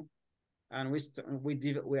Guantanamo, and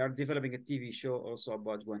we are developing a TV show also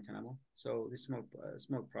about Guantanamo. So this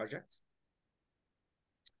small project.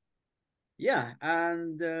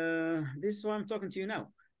 And this is why I'm talking to you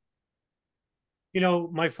now.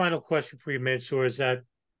 My final question for you, Mansoor, is that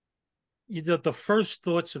the first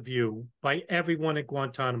thoughts of you by everyone at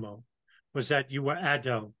Guantanamo was that you were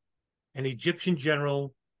Adel, an Egyptian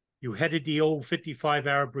general. You headed the old 55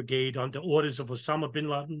 Arab Brigade under orders of Osama bin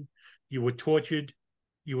Laden. You were tortured.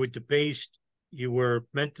 You were debased. You were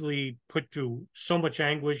mentally put through so much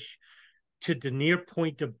anguish to the near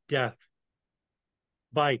point of death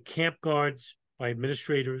by camp guards, by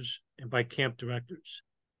administrators, and by camp directors.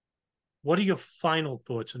 What are your final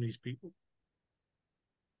thoughts on these people?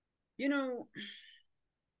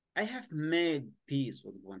 I have made peace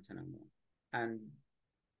with Guantanamo, and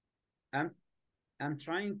I'm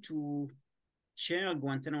trying to channel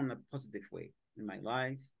Guantanamo in a positive way in my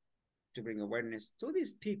life, to bring awareness to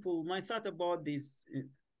these people. My thought about these,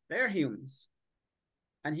 they're humans,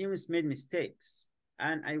 and humans made mistakes.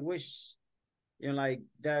 And I wish,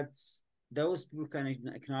 that those people can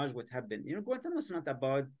acknowledge what happened. Guantanamo is not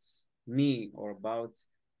about me or about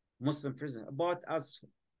Muslim prison, about us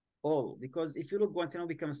all. Because if you look, Guantanamo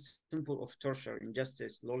becomes a symbol of torture,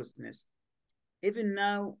 injustice, lawlessness. Even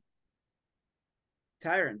now,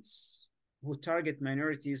 tyrants who target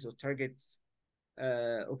minorities or target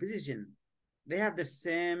opposition, they have the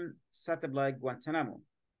same setup like Guantanamo.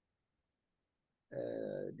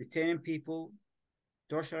 Detaining people,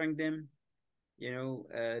 torturing them,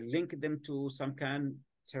 link them to some kind of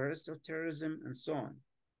terrorist or terrorism, and so on.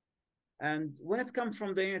 And when it comes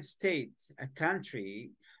from the United States, a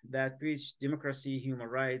country that preaches democracy, human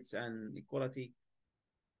rights, and equality,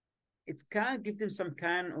 it can give them some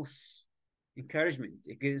kind of encouragement.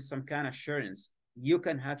 It gives some kind of assurance. You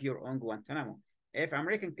can have your own Guantanamo. If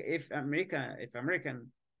American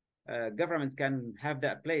government can have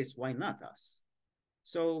that place, why not us?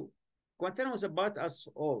 So Guantanamo is about us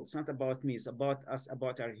all. It's not about me. It's about us,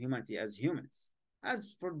 about our humanity as humans.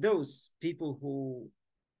 As for those people who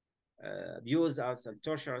abuse us and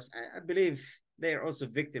torture us, I believe they are also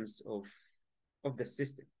victims of the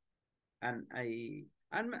system. And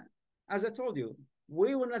as I told you,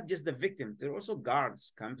 we were not just the victims. There were also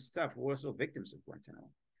guards, camp staff who were also victims of Guantanamo.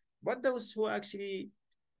 But those who actually,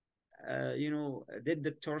 did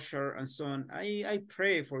the torture and so on, I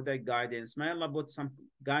pray for their guidance. May Allah put some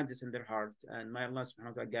guidance in their heart, and may Allah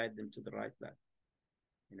subhanahu wa ta'ala guide them to the right path.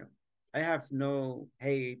 I have no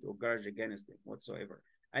hate or grudge against them whatsoever.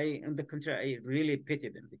 On the contrary, I really pity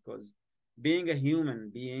them, because being a human,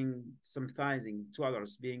 being sympathizing to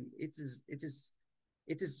others, it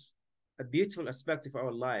is a beautiful aspect of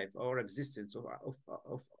our life, our existence, of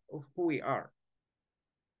who we are.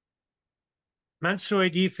 Mansoor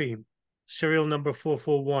Adaiyfi, serial number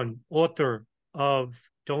 441, author of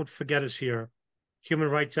Don't Forget Us Here, human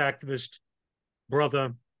rights activist,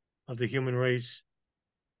 brother of the human race.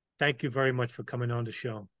 Thank you very much for coming on the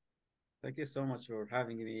show. Thank you so much for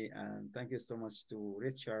having me, and thank you so much to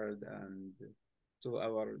Richard and to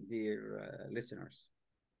our dear listeners.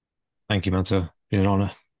 Thank you, Mansoor. Been an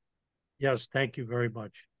honor. Yes, thank you very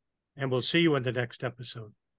much. And we'll see you in the next episode.